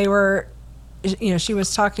when they were, she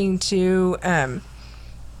was talking to, oh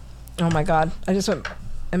my God.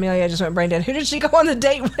 Amelia just went brain dead. Who did she go on the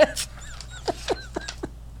date with?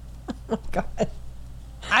 Oh my God.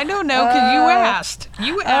 I don't know because you asked.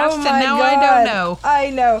 You asked and now God. I don't know. I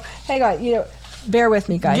know. Hang on. Bear with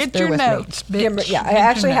me, guys. Get bear your with notes, me. bitch. Yeah, I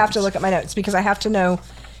actually have to look at my notes because I have to know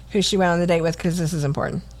who she went on the date with because this is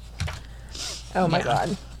important. Oh my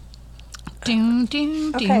God. I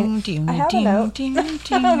have a note.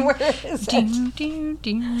 Where is it? Do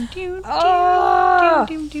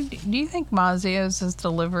you think Mazio's is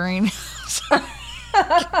delivering?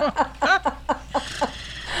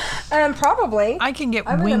 Probably. I can get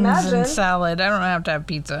wings and salad. I don't have to have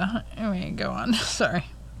pizza. Anyway, go on. Sorry.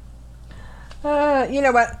 You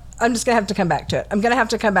know what? I'm just going to have to come back to it. I'm going to have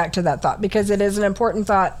to come back to that thought because it is an important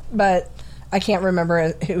thought, but I can't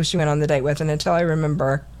remember who she went on the date with, and until I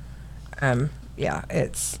remember, yeah,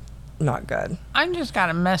 it's not good. I just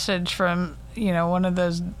got a message from, one of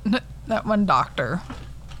those, that one doctor,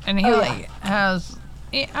 and he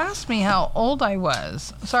he asked me how old I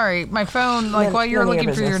was. Sorry, my phone, while you were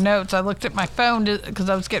looking for your notes, I looked at my phone because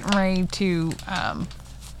I was getting ready to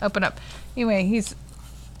open up. Anyway, he's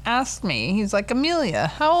asked me, he's like, Amelia,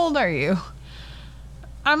 how old are you?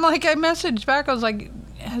 I'm like, I messaged back, I was like,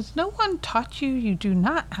 has no one taught you do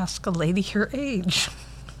not ask a lady her age?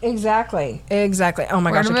 Exactly. Oh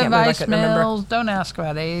my gosh, I can't believe I couldn't remember. Don't ask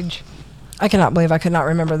about age. I cannot believe I could not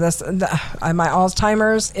remember this. My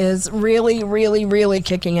Alzheimer's is really, really, really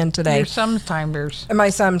kicking in today. Your sometimes. My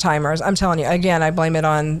sometimes. I'm telling you, again, I blame it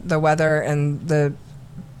on the weather and the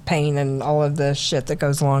pain and all of the shit that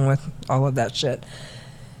goes along with all of that shit.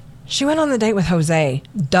 She went on the date with Jose.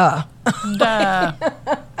 Duh.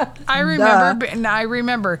 I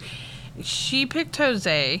remember. She picked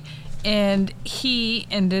Jose, and he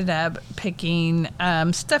ended up picking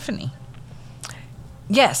Stephanie.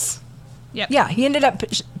 Yes. Yep. Yeah, he ended up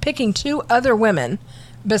picking 2 other women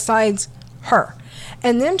besides her.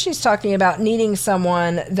 And then she's talking about needing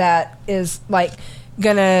someone that is like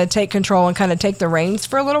going to take control and kind of take the reins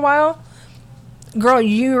for a little while. Girl,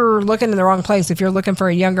 you're looking in the wrong place if you're looking for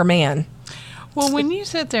a younger man. Well, when you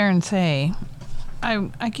sit there and say,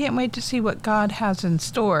 I can't wait to see what God has in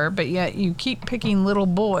store, but yet you keep picking little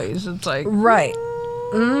boys, it's like... Right.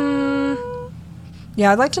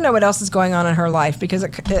 Yeah, I'd like to know what else is going on in her life because I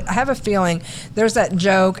have a feeling there's that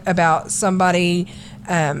joke about somebody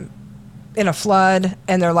in a flood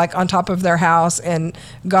and they're like on top of their house and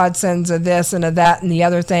God sends a this and a that and the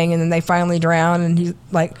other thing and then they finally drown and he's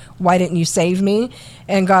like, why didn't you save me?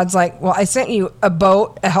 And God's like, well, I sent you a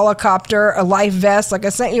boat, a helicopter, a life vest. Like I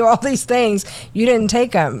sent you all these things. You didn't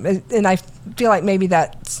take them. And I feel like maybe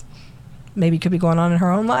could be going on in her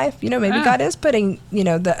own life. Maybe God is putting,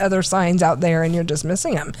 the other signs out there and you're just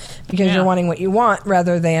missing them because you're wanting what you want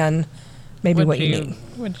rather than maybe what you need.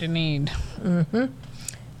 What you need. Mm-hmm.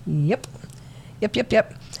 Yep.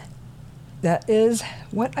 That is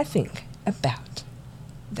what I think about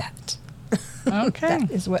that. Okay. That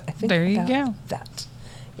is what I think there you about go. That.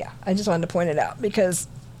 Yeah, I just wanted to point it out because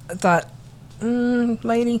I thought,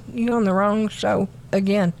 lady, you're on the wrong show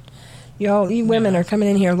again. You women are coming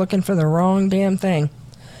in here looking for the wrong damn thing.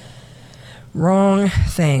 Wrong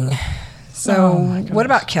thing. So, what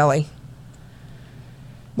about Kelly?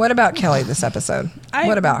 What about Kelly this episode?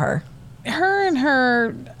 What about her? I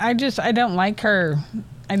don't like her.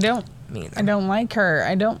 I don't like her.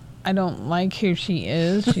 I don't like who she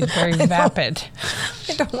is. She's very vapid.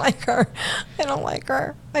 I don't like her.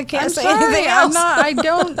 I can't say anything else. I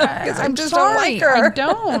don't like her. I just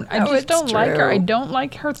don't like her. I don't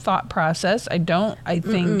like her thought process. I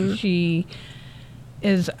think she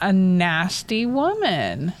is a nasty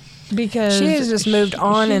woman because she has just moved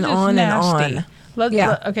on and on nasty. And on.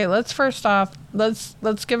 Let's first off,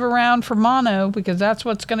 let's give a round for Mono because that's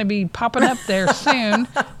what's going to be popping up there soon,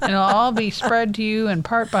 and it'll all be spread to you in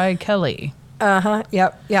part by Kelly.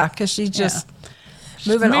 Yep. Yeah. Because she's just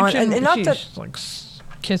moving on, and not that she's like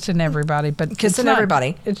kissing everybody, but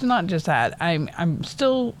everybody. It's not just that. I'm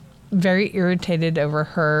still very irritated over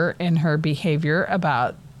her and her behavior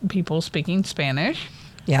about people speaking Spanish.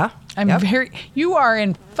 Yeah. You are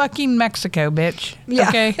in fucking Mexico, bitch. Yeah.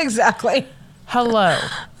 Okay. Exactly. Hello.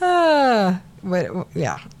 Yeah.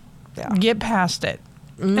 Get past it.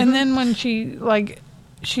 Mm-hmm. And then when she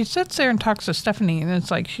sits there and talks to Stephanie, and it's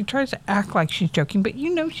like she tries to act like she's joking, but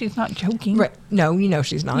she's not joking. Right? No,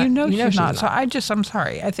 she's not. She's not. So I'm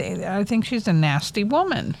sorry. I think she's a nasty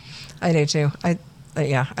woman. I do too. I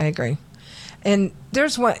agree. And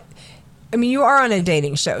there's you are on a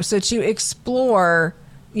dating show, so to explore,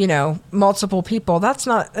 multiple people, that's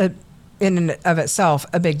not in and of itself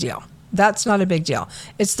a big deal. That's not a big deal.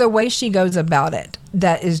 It's the way she goes about it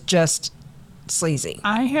that is just sleazy.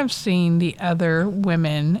 I have seen the other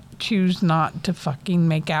women choose not to fucking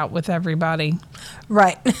make out with everybody.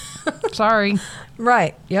 Right. Sorry.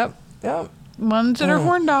 Right. Yep. Ones that are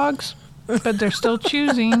horn dogs, but they're still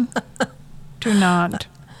choosing to not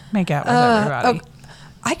make out with everybody.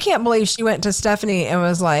 I can't believe she went to Stephanie and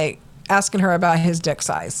was like asking her about his dick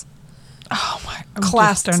size. Oh my!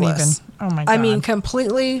 Oh my God. I mean,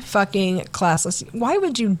 completely fucking classless. Why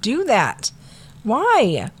would you do that?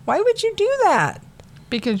 Why would you do that?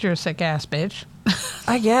 Because you're a sick ass bitch.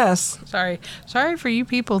 I guess. Sorry for you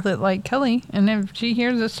people that like Kelly. And if she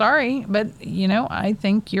hears it, sorry. But, I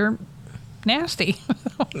think you're nasty.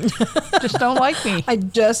 Just don't like me. I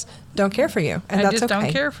just don't care for you. And that's okay. I just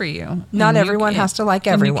don't care for you. Not everyone has to like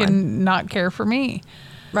everyone. And you can not care for me.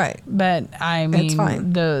 Right. But I mean, it's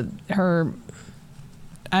fine.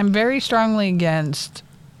 I'm very strongly against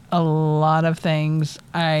a lot of things.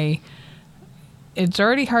 It's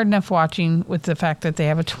already hard enough watching with the fact that they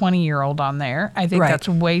have a 20-year-old on there. I think that's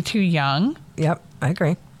way too young. Yep, I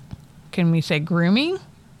agree. Can we say grooming?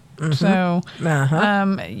 Mm-hmm. So,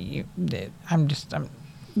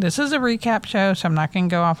 this is a recap show, so I'm not going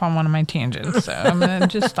to go off on one of my tangents. So I'm going to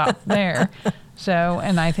just stop there. So,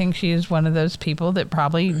 and I think she is one of those people that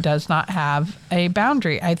probably does not have a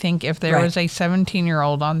boundary. I think if there was a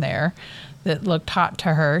 17-year-old on there that looked hot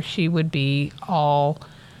to her, she would be all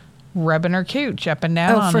rubbing her cooch up and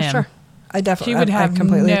down on him. Oh, for sure. I definitely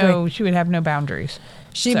agree. She would have no boundaries.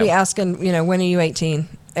 She'd be asking, when are you 18?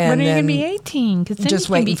 And when are you going to be 18? Just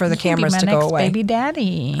waiting for the cameras to go away. Baby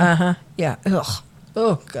daddy. Yeah. Ugh.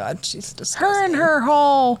 Oh, God. She's disgusting. Her and her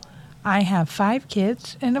whole, I have 5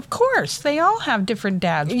 kids. And of course, they all have different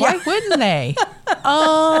dads. Why wouldn't they?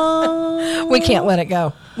 We can't let it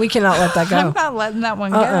go. We cannot let that go. I'm not letting that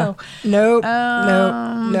one go. Nope.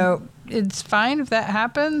 It's fine if that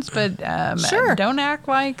happens, but sure. Don't act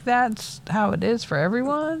like that's how it is for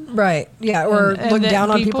everyone. Right. Yeah. Or look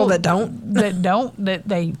down on people that don't. that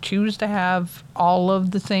they choose to have all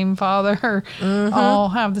of the same father, all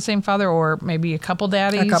have the same father, or maybe a couple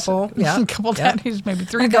daddies. A couple daddies, maybe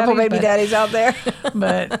 3 daddies. A couple baby daddies out there.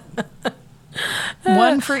 But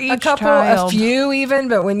one for each a few even,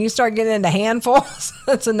 but when you start getting into handfuls,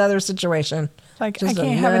 that's another situation. Like, just I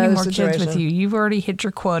can't have any more kids with you. You've already hit your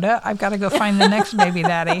quota. I've got to go find the next baby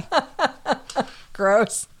daddy.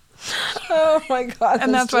 Gross. Oh, my God.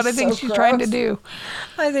 And that's what I think she's trying to do.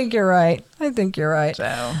 I think you're right.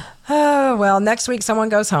 So. Oh, well, next week someone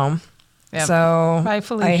goes home. Yep. So. Bye,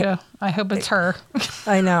 Felicia. I hope it's her.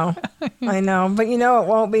 I know. But it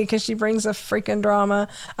won't be because she brings a freaking drama.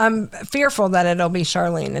 I'm fearful that it'll be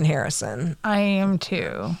Charlene and Harrison. I am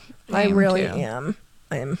too. I really am.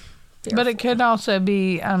 I am. Fearful. But it could also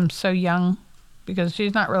be So Young, because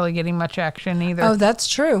she's not really getting much action either. Oh, that's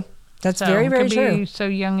true. That's very, very true. Be So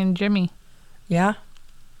Young and Jimmy. Yeah.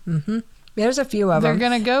 Mm-hmm. There's a few of them. They're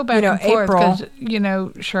going to go back and forth because,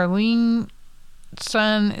 Charlene's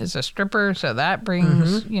son is a stripper, so that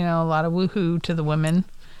brings, a lot of woohoo to the women.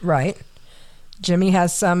 Right. Jimmy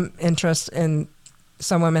has some interest in,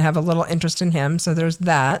 some women have a little interest in him, so there's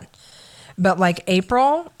that. But like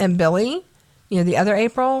April and Billy, the other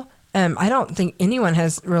April, I don't think anyone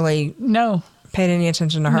has really paid any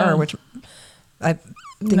attention to her, which I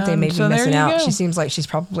think they may be missing out. Go. She seems like she's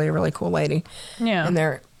probably a really cool lady. Yeah. And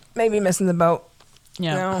they're maybe missing the boat.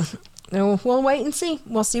 Yeah. No, we'll wait and see.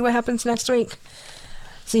 We'll see what happens next week.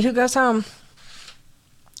 See who goes home.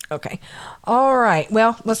 Okay. All right.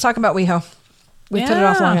 Well, let's talk about WeHo. We put it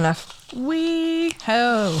off long enough.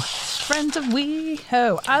 WeHo. Friends of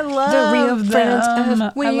WeHo. I love the real them. Friends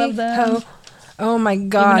of WeHo. I love them. Oh my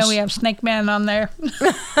gosh. Even though we have Snake Man on there.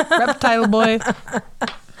 Reptile Boy.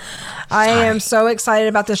 I am so excited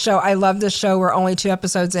about this show. I love this show. We're only 2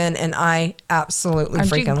 episodes in, and I absolutely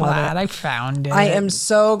freaking love it. I found it. I am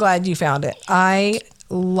so glad you found it. I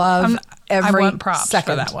love every I want props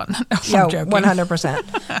second. For that one. No, 100%.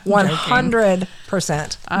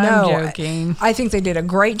 100%. I'm joking. I think they did a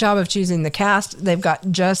great job of choosing the cast. They've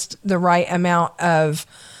got just the right amount of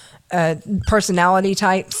personality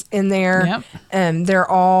types in there. Yep. And they're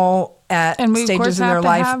all at stages in their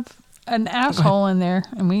life. Have an asshole in there,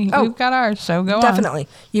 and we've got ours, so go definitely.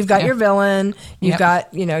 You've got your villain, you've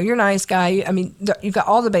got, your nice guy. I mean, you've got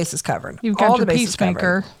all the bases covered. You've got your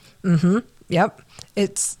peacemaker. Mm-hmm. Yep.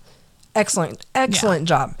 It's excellent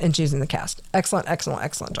job in choosing the cast. Excellent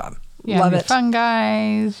job. You Love have it. Fun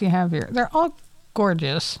guys. They're all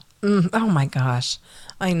gorgeous. Oh my gosh.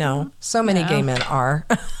 I know. So many gay men are.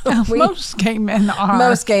 Most gay men are.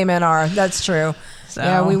 Most gay men are. That's true. So.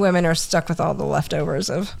 Yeah, we women are stuck with all the leftovers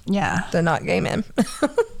of the not gay men.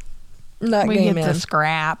 We get the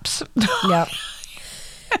scraps. Yep.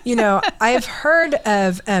 I've heard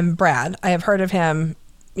of Brad. I have heard of him,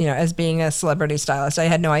 as being a celebrity stylist. I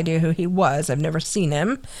had no idea who he was. I've never seen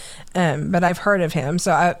him, but I've heard of him.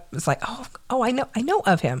 So I was like, I know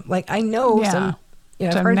of him. Like I know some.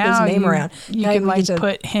 I've heard his name around. You can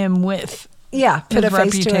put him with. Yeah, put a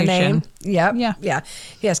face reputation. to a name. Yep. Yeah.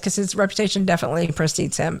 Yes, because his reputation definitely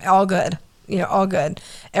precedes him. All good. all good.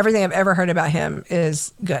 Everything I've ever heard about him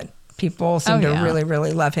is good. People seem to really,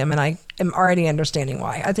 really love him, and I am already understanding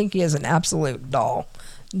why. I think he is an absolute doll.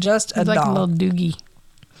 Just He's a like doll. a little doogie.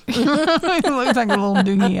 He looks like a little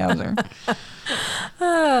doogie Howser.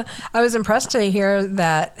 I was impressed to hear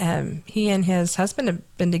that he and his husband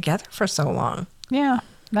have been together for so long. Yeah,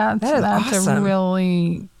 that's awesome. a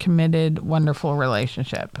really committed, wonderful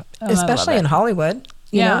relationship. And especially in Hollywood.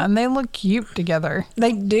 You know? And they look cute together.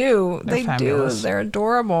 They do. They're fabulous. They're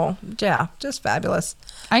adorable. Yeah, just fabulous.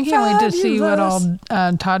 I can't wait to see what all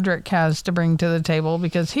Todrick has to bring to the table,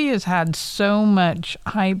 because he has had so much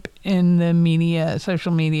hype in the media,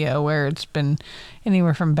 social media, where it's been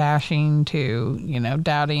anywhere from bashing to,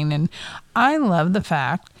 doubting. And I love the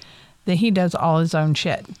fact that he does all his own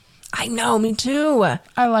shit. I know, me too.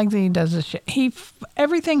 I like that he does this shit.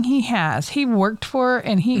 Everything he has, he worked for,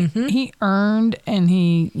 and he earned, and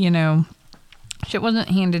shit wasn't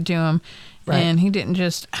handed to him. Right. And he didn't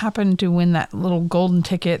just happen to win that little golden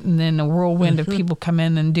ticket and then a whirlwind of people come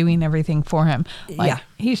in and doing everything for him.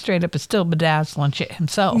 He straight up is still bedazzling shit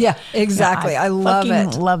himself. Yeah, exactly. I love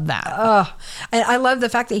it. Love that. And I love the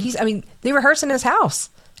fact that they rehearse in his house.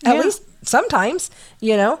 At least sometimes, he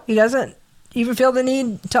doesn't even feel the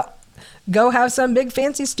need to go have some big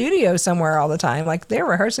fancy studio somewhere all the time. Like, they're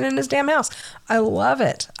rehearsing in his damn house. I love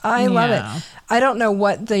it. I love it. I don't know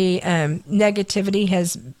what the negativity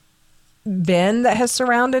has been that has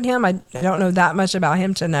surrounded him. I don't know that much about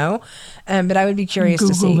him to know, but I would be curious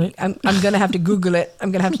to see. I'm going to have to Google it.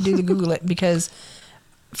 I'm going to have to do the Google it, because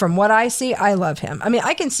from what I see, I love him. I mean,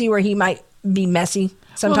 I can see where he might be messy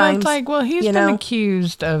sometimes. He's been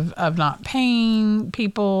accused of not paying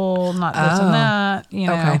people, not this and that,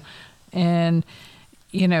 Okay. And,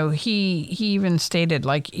 he even stated,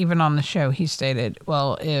 even on the show, he stated,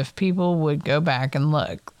 well, if people would go back and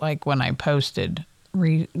look, like when I posted,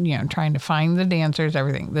 trying to find the dancers,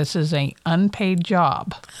 everything, this is a unpaid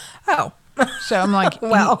job. Oh. So I'm like,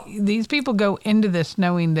 well, these people go into this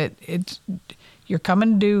knowing that you're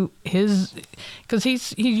coming to do because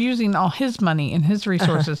he's using all his money and his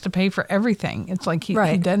resources to pay for everything. It's like he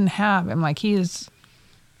doesn't have, I'm like, he is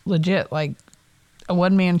legit like a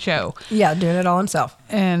one-man show. Yeah, doing it all himself.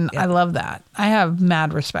 And I love that. I have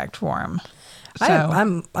mad respect for him. So,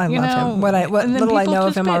 I love him. What little I know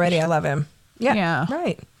of him already, I love him. Yeah.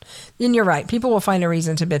 Right. And you're right. People will find a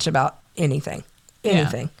reason to bitch about anything.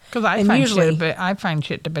 Anything. Because I find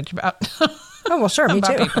shit to bitch about. Oh, well, sure. Me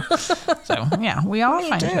too. So, we all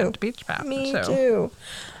find shit to bitch about. Me too.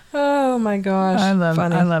 Oh, my gosh. I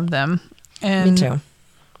love them. And me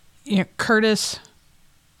too. Curtis.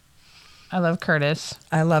 I love Curtis.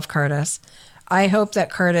 I hope that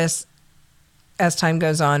Curtis, as time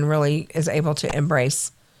goes on, really is able to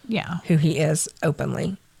embrace who he is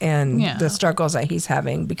openly. And the struggles that he's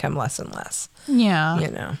having become less and less.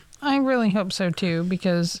 Yeah. I really hope so too,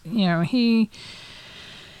 because, he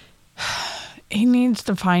needs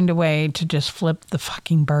to find a way to just flip the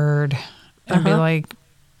fucking bird and be like,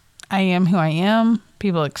 I am who I am.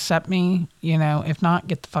 People accept me. If not,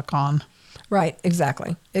 get the fuck on. Right.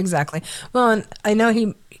 Exactly. Well, and I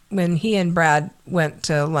know when he and Brad went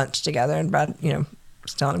to lunch together, and Brad,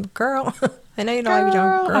 was telling him, girl, I know you don't like being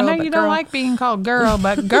called girl. I know you don't like being called girl,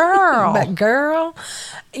 but girl. But girl.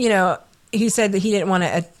 He said that he didn't want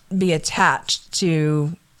to be attached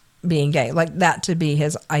to being gay, like that to be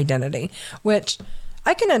his identity, which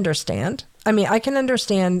I can understand. I mean, I can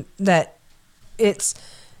understand that it's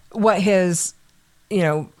what his,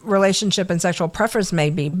 relationship and sexual preference may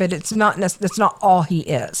be, but that's not all he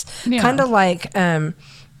is. Yeah. Kind of like, I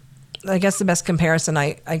guess the best comparison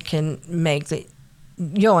I can make that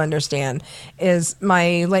you'll understand is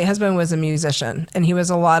my late husband was a musician, and he was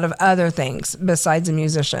a lot of other things besides a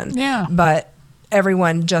musician. Yeah. But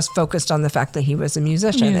everyone just focused on the fact that he was a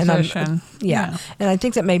musician. And I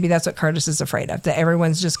think that maybe that's what Curtis is afraid of, that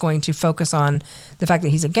everyone's just going to focus on the fact that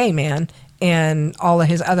he's a gay man, and all of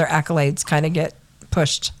his other accolades kind of get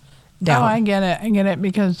pushed down. Oh, I get it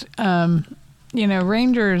because,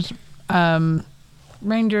 Ranger's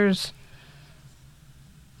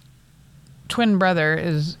twin brother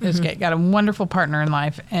is gay, got a wonderful partner in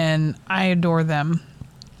life, and I adore them.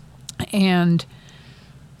 And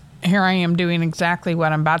here I am doing exactly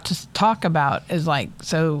what I'm about to talk about, is like,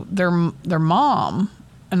 so their mom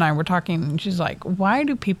and I were talking, and she's like, why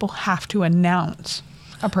do people have to announce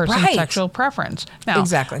a person's sexual preference? Now,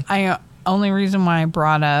 exactly. Only reason why I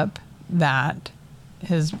brought up that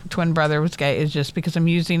his twin brother was gay is just because I'm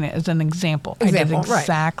using it as an example. I did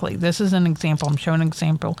exactly. Right. This is an example. I'm showing an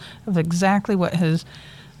example of exactly what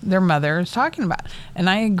their mother is talking about.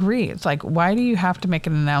 And I agree. It's like, why do you have to make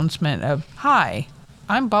an announcement of, hi,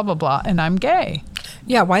 I'm blah, blah, blah, and I'm gay.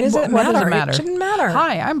 Yeah, why does it matter? What does it matter? It shouldn't matter.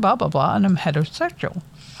 Hi, I'm blah, blah, blah, and I'm heterosexual.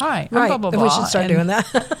 Hi, I'm blah, blah, blah. We should start doing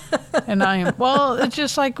that. And I am, well, it's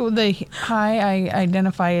just like hi, I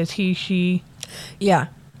identify as he, she. Yeah.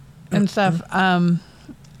 And stuff.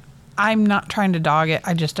 I'm not trying to dog it.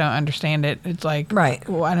 I just don't understand it. It's like, right.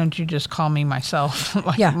 Why don't you just call me myself?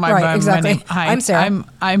 Like exactly. Hi, I'm Sarah.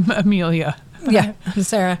 I'm Amelia. Yeah, I'm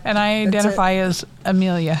Sarah. And I identify as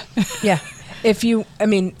Amelia. Yeah.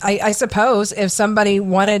 I suppose if somebody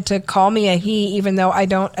wanted to call me a he, even though I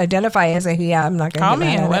don't identify as a he, I'm not going to call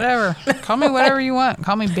me whatever. Call me whatever you want.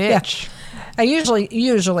 Call me bitch. Yeah. I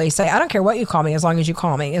usually say, I don't care what you call me, as long as you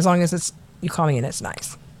call me, as long as you call me and it's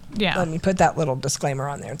nice. Yeah. Let me put that little disclaimer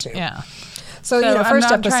on there too. Yeah. So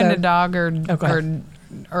first I'm not trying to dog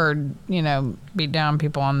or beat down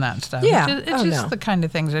people on that stuff. Yeah. It's just the kind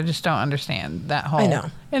of things I just don't understand, that whole. I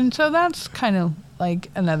know. And so that's kind of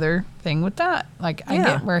like another thing with that. Like, I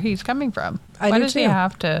get where he's coming from. Why does he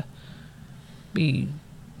have to be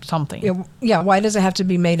something? Yeah. Why does it have to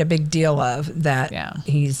be made a big deal of that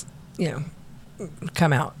he's,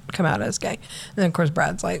 come out as gay? And then of course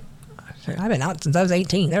Brad's like, I've been out since I was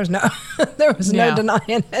 18. There was no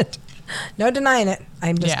denying it. No denying it.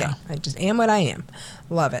 I'm just gay. I just am what I am.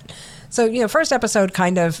 Love it. So, first episode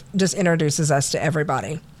kind of just introduces us to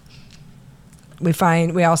everybody. We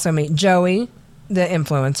also meet Joey, the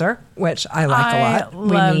influencer, which I like a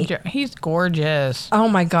lot. He's gorgeous. Oh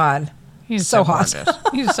my God. He's so hot.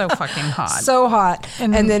 He's so fucking hot. So hot.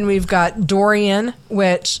 And then we've got Dorian,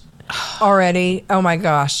 which already, oh my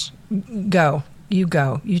gosh.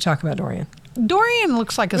 You talk about Dorian. Dorian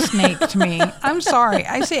looks like a snake to me. I'm sorry.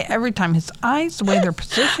 I say it every time. His eyes, the way they're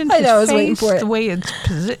positioned, his I was face, waiting for it. The way it's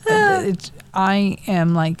positioned.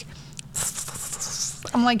 I'm like,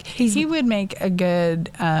 he would make a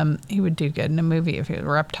good, he would do good in a movie if he was a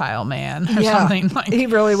reptile man or something. Like, he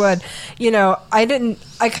really would.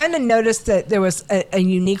 I kind of noticed that there was a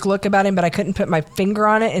unique look about him, but I couldn't put my finger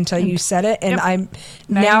on it until you said it. And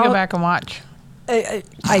now you go back and watch.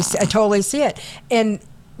 I totally see it. And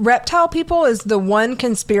reptile people is the one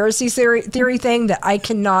conspiracy theory thing that I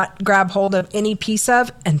cannot grab hold of any piece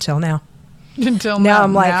of until now. Now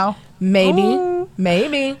I'm like, maybe.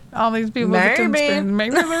 All these people, maybe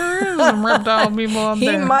there is some reptile people out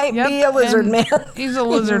there. He might be a lizard man. He's a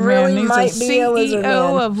lizard really man. He's might be a lizard man.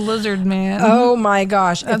 CEO of Lizard Man. Oh my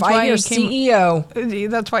gosh! If I hear CEO,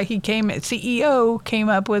 that's why CEO came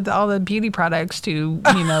up with all the beauty products to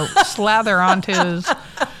slather onto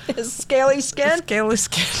his scaly skin. Scaly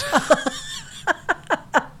skin.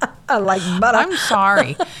 Like butter. I'm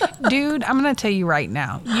sorry. Dude, I'm going to tell you right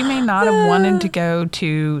now. You may not have wanted to go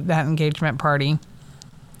to that engagement party.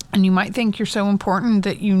 And you might think you're so important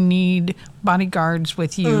that you need bodyguards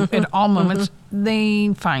with you at all moments.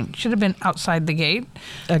 They should have been outside the gate.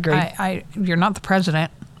 Agreed. You're not the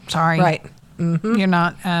president. Sorry. Right. You're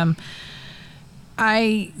not.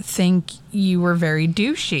 I think you were very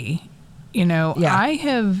douchey. I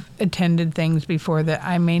have attended things before that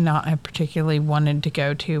I may not have particularly wanted to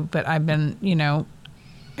go to, but I've been,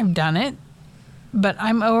 I've done it. But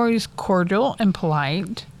I'm always cordial and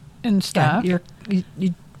polite and stuff. Yeah,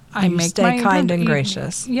 you stay kind and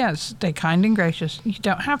gracious. Yes, stay kind and gracious. You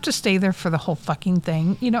don't have to stay there for the whole fucking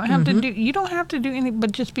thing. You don't have to do. You don't have to do anything,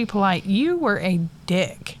 but just be polite. You were a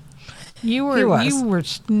dick. You were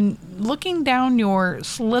looking down your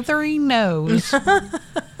slithery nose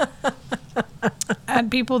at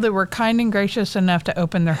people that were kind and gracious enough to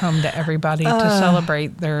open their home to everybody to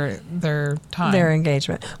celebrate their time, their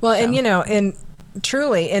engagement. Well, so. And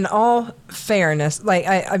truly, in all fairness, like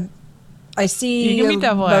I see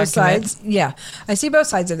both sides. Yeah, I see both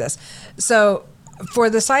sides of this. So,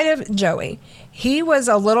 for the side of Joey, he was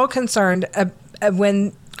a little concerned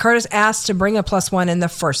when Curtis asked to bring a +1 in the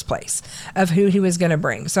first place of who he was going to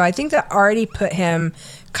bring. So I think that already put him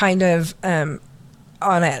kind of on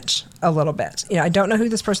edge a little bit. I don't know who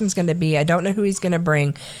this person's going to be. I don't know who he's going to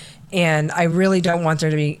bring. And I really don't want there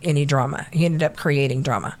to be any drama. He ended up creating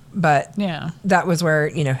drama. But that was where,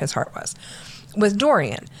 his heart was. With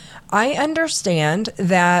Dorian, I understand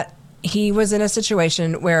that he was in a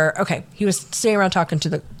situation where, he was staying around talking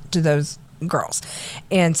to those girls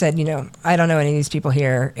and said, I don't know any of these people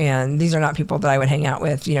here, and these are not people that I would hang out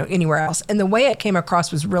with, anywhere else. And the way it came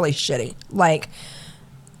across was really shitty. Like,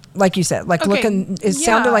 like you said, like Okay, looking. It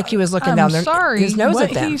sounded like he was looking down there, sorry, his nose what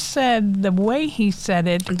at them. he said, the way he said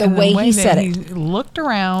it, The and way he that said he it. looked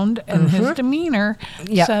around, and his demeanor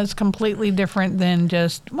Yep. says completely different than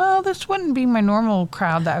just, well, this wouldn't be my normal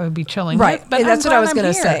crowd that I would be chilling Right, with. But and that's I'm what I was glad going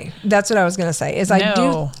I'm to here. say. That's what I was going to say. Is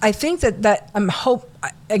I think that I'm hope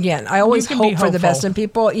again. I always can be hope for the best hopeful. in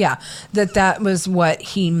people. Yeah, that was what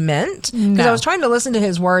he meant because I was trying to listen to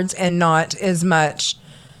his words and not as much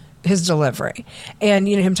his delivery. And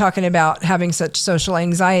him talking about having such social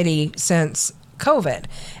anxiety since COVID,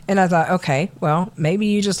 and I thought, okay, well, maybe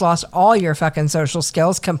you just lost all your fucking social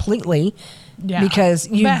skills completely because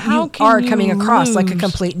you are coming across like a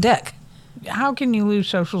complete dick. How can you lose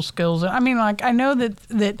social skills? I mean, like, I know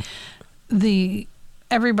that the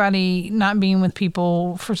everybody not being with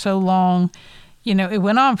people for so long, it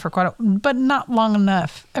went on for but not long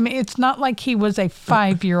enough. I mean, it's not like he was a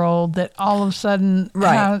 5-year-old that all of a sudden,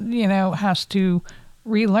 has to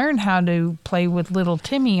relearn how to play with little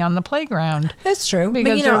Timmy on the playground. That's true.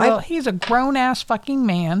 Because he's a grown ass fucking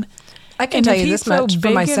man. I can tell you this much for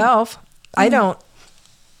myself. I don't.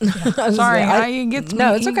 Sorry,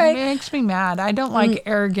 it's okay. It makes me mad. I don't like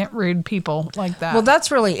arrogant, rude people like that. Well, that's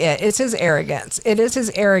really it. It's his arrogance. It is his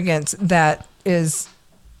arrogance that is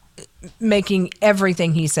making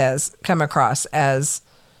everything he says come across as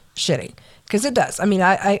shitty. Because it does. I mean,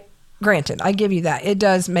 I granted, I give you that. It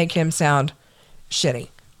does make him sound shitty.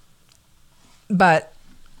 But,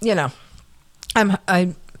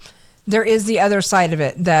 there is the other side of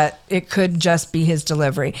it that it could just be his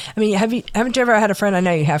delivery. I mean, haven't you ever had a friend, I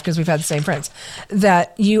know you have because we've had the same friends,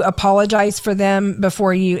 that you apologize for them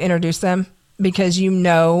before you introduce them because you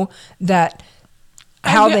know that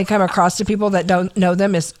how they come across to people that don't know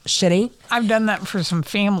them is shitty? I've done that for some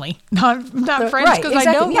family, not friends, right, because exactly.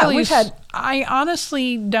 I don't really. I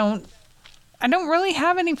honestly don't. I don't really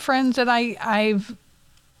have any friends that I've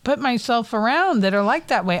put myself around that are like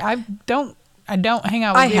that way. I don't hang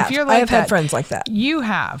out with you. If you're like I have had friends like that. You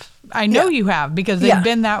have. I know you have because they've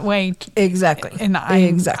been that way. Exactly. And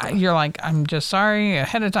you're like, I'm just sorry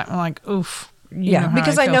ahead of time. I'm like, oof.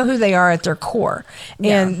 Because I know who they are at their core.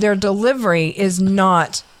 And their delivery is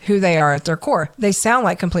not who they are at their core. They sound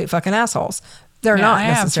like complete fucking assholes. They're not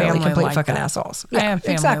necessarily complete fucking assholes. I have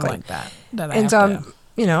family like that.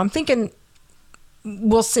 I'm thinking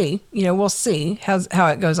we'll see. We'll see how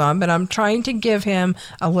it goes on. But I'm trying to give him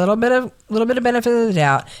a little bit of benefit of the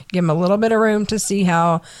doubt. Give him a little bit of room to see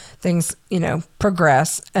how things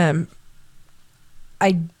progress.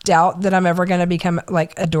 I doubt that I'm ever going to become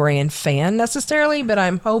like a Dorian fan necessarily, but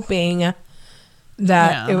I'm hoping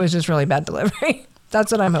that it was just really bad delivery.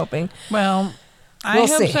 That's what I'm hoping. Well, I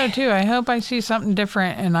hope so too. I hope I see something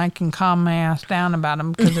different and I can calm my ass down about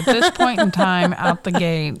him because at this point in time, out the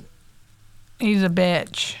gate, he's a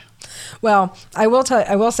bitch. Well, I will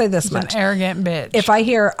say this much. An arrogant bitch. If I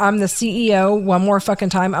hear I'm the CEO one more fucking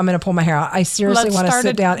time, I'm going to pull my hair out. I seriously want to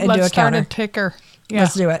sit down and do a counter. Let's start a ticker. Yeah.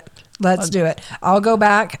 Let's do it. Let's do it. I'll go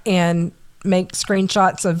back and make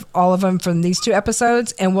screenshots of all of them from these 2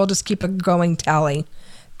 episodes, and we'll just keep a going tally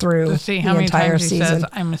through to see the how many entire times season. He says,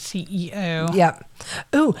 I'm a CEO. Yep.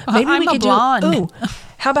 Ooh, maybe I'm we could a blonde. Ooh,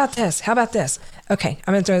 how about this? Okay,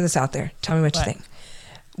 I'm going to throw this out there. Tell me what you think.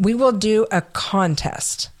 We will do a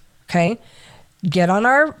contest. Okay, get on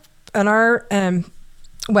our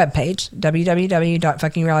webpage,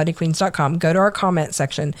 www.fuckingrealityqueens.com. Go to our comment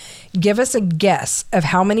section. Give us a guess of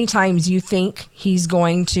how many times you think he's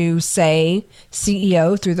going to say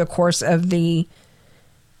CEO through the course of the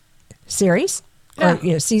series or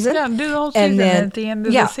season. Yeah, do the whole season. And then at the end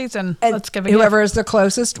of the season, let's give a whoever gift. is the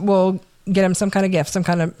closest will get him some kind of gift, some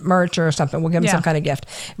kind of merch or something. We'll give him some kind of gift.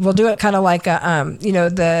 We'll do it kind of like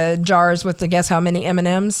the jars with the guess how many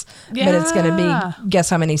M&Ms, but it's going to be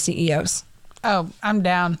guess how many CEOs. Oh, I'm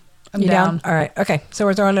down. I'm down. All right. Okay. So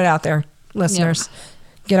we're throwing it out there, listeners. Yep.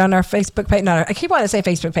 Get on our Facebook page. I keep wanting to say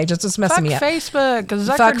Facebook page. It's just messing me up. Fuck Facebook.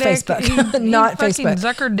 Fuck Facebook. Not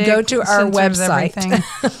Facebook. Go to our website.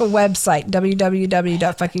 Website,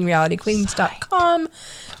 www.fuckingrealityqueens.com.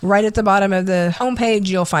 Right at the bottom of the homepage,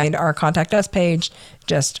 you'll find our Contact Us page.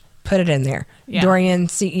 Just put it in there. Yeah. Dorian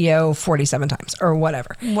CEO 47 times or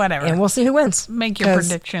whatever. And we'll see who wins. Make your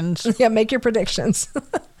predictions. Yeah, make your predictions.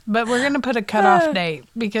 But we're going to put a cutoff date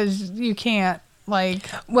because you can't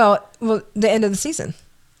Well, the end of the season.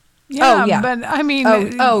 Yeah, but I mean,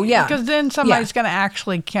 yeah, because then somebody's going to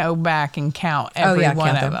actually go back and count every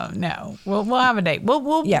one of them. No, we'll have a date.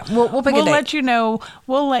 We'll pick a date. We'll let you know.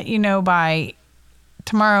 We'll let you know by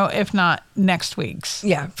tomorrow, if not next week's.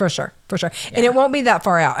 Yeah, for sure. Yeah. And it won't be that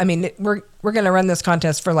far out. I mean, we're going to run this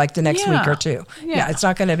contest for like the next week or two. Yeah, it's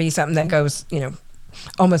not going to be something that goes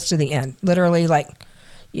almost to the end. Literally,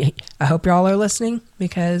 I hope y'all are listening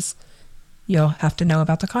because you'll have to know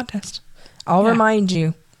about the contest. I'll remind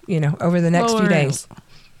you, over the next few days.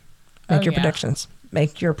 Make your predictions.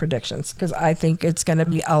 Make your predictions because I think it's going to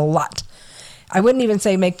be a lot. I wouldn't even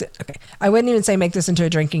say make this into a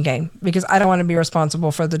drinking game because I don't want to be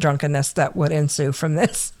responsible for the drunkenness that would ensue from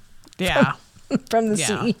this. Yeah. From the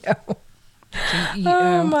CEO. CEO.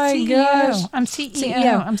 Oh my gosh. I'm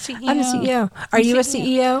CEO. I'm CEO. Are you a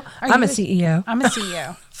CEO? I'm a CEO. I'm a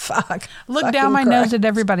CEO. Fuck. Look down my nose at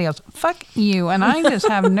everybody else. Fuck you. And I just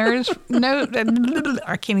have I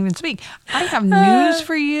can't even speak. I have news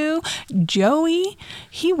for you. Joey,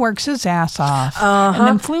 he works his ass off.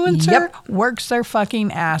 An influencer works their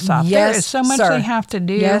fucking ass off. Yes, there is so much they have to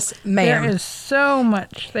do. Yes, ma'am. There is so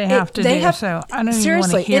much they have to do. So I don't even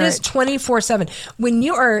want to hear it. Seriously, it is 24/7. When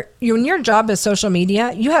your job is social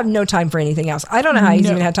media, you have no time for anything else. I don't know how you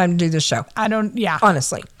even have time to do this show.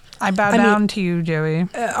 Honestly. I bow down to you, Joey.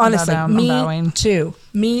 Honestly, me too.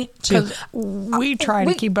 Because we try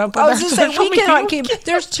to keep up with our social media.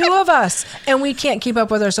 There's two of us, and we can't keep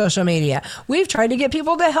up with our social media. We've tried to get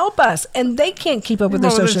people to help us, and they can't keep up with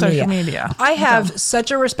their social media. I have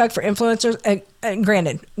such a respect for influencers.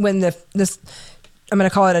 Granted, when this I'm going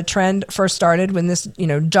to call it a trend first started, when this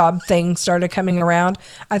job thing started coming around,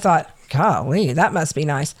 I thought, golly, that must be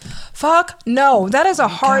nice. Fuck no, that is a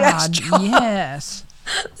hard ass job. Yes.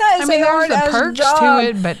 That is there's the perks to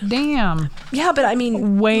it, but damn. Yeah, but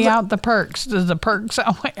weigh out the perks. Does the perks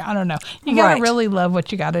outweigh? I don't know. You got to really love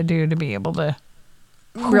what you got to do to be able to.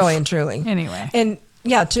 Really and truly. Anyway. And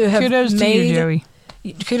yeah, to have kudos to you, Joey.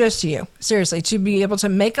 Kudos to you. Seriously, to be able to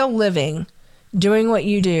make a living doing what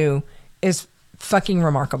you do is fucking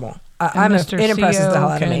remarkable. It impresses the hell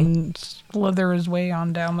out of me. Slither his way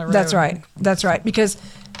on down the road. That's right. Because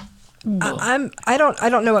I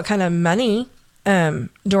don't know what kind of money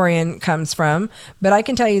Dorian comes from, but I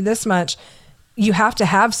can tell you this much: you have to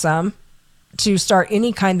have some to start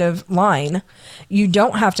any kind of line. You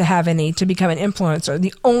don't have to have any to become an influencer.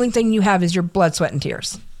 The only thing you have is your blood, sweat, and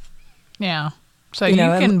tears. Yeah. So you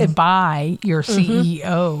can buy your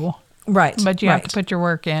CEO, right? But you have to put your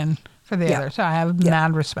work in for the other. So I have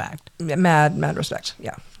mad respect. Mad respect.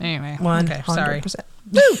 Yeah. Anyway, 100%. Sorry.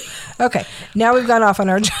 Woo! Okay, now we've gone off on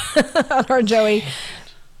our Joey.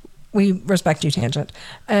 We respect you tangent.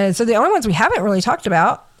 So the only ones we haven't really talked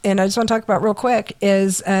about, and I just want to talk about real quick,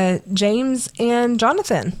 is James and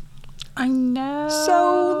Jonathan. I know.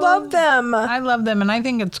 So love them. I love them, and I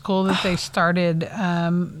think it's cool that they started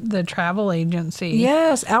the travel agency.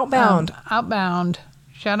 Yes, Outbound. Outbound.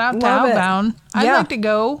 Shout out to Outbound. I'd like to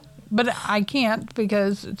go, but I can't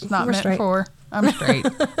because it's not meant for. I'm straight.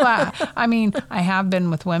 Well, I have been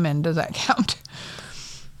with women. Does that count?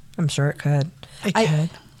 I'm sure it could. It could.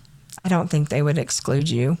 I don't think they would exclude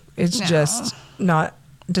you. It's just not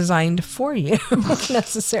designed for you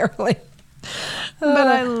necessarily. But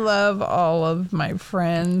I love all of my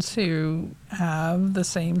friends who have the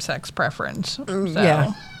same sex preference.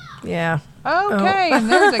 So. Yeah. Okay, and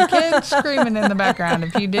there's a kid screaming in the background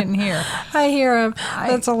if you didn't hear. I hear him.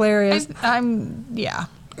 That's hilarious.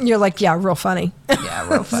 You're like, real funny. Yeah,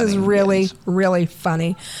 real funny. This is really, really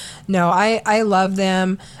funny. No, I love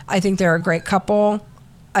them. I think they're a great couple.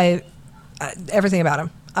 Everything about them.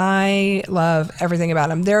 I love everything about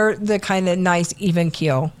them. They're the kind of nice, even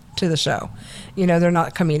keel to the show. They're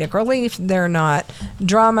not comedic relief. They're not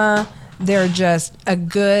drama. They're just a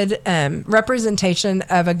good representation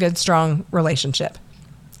of a good, strong relationship.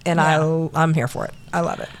 And I'm here for it. I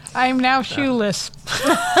love it. I'm now shoeless.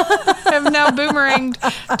 I've now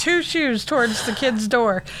boomeranged 2 shoes towards the kid's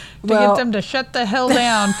door to get them to shut the hell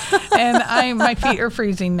down. And my feet are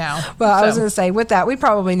freezing now. Well, I was going to say, with that, we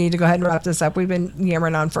probably need to go ahead and wrap this up. We've been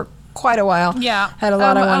yammering on for quite a while. Yeah. Had a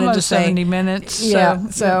lot I wanted to say. 70 minutes.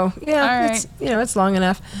 So all right. It's long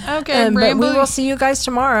enough. Okay, but we will see you guys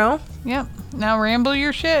tomorrow. Yep. Now ramble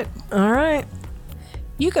your shit. All right.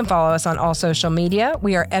 You can follow us on all social media.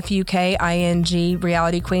 We are FUKING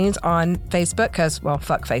Reality Queens on Facebook, because,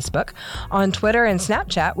 fuck Facebook. On Twitter and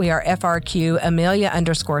Snapchat, we are FRQ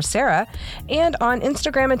Amelia_Sarah. And on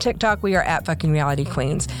Instagram and TikTok, we are at Fucking Reality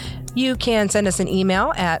Queens. You can send us an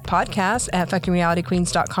email at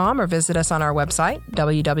podcast@fuckingrealityqueens.com or visit us on our website,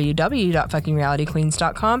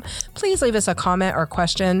 www.fuckingrealityqueens.com. Please leave us a comment or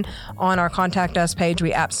question on our Contact Us page.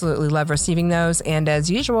 We absolutely love receiving those. And as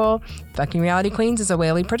usual, Fucking Reality Queens is a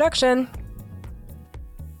Whaley production.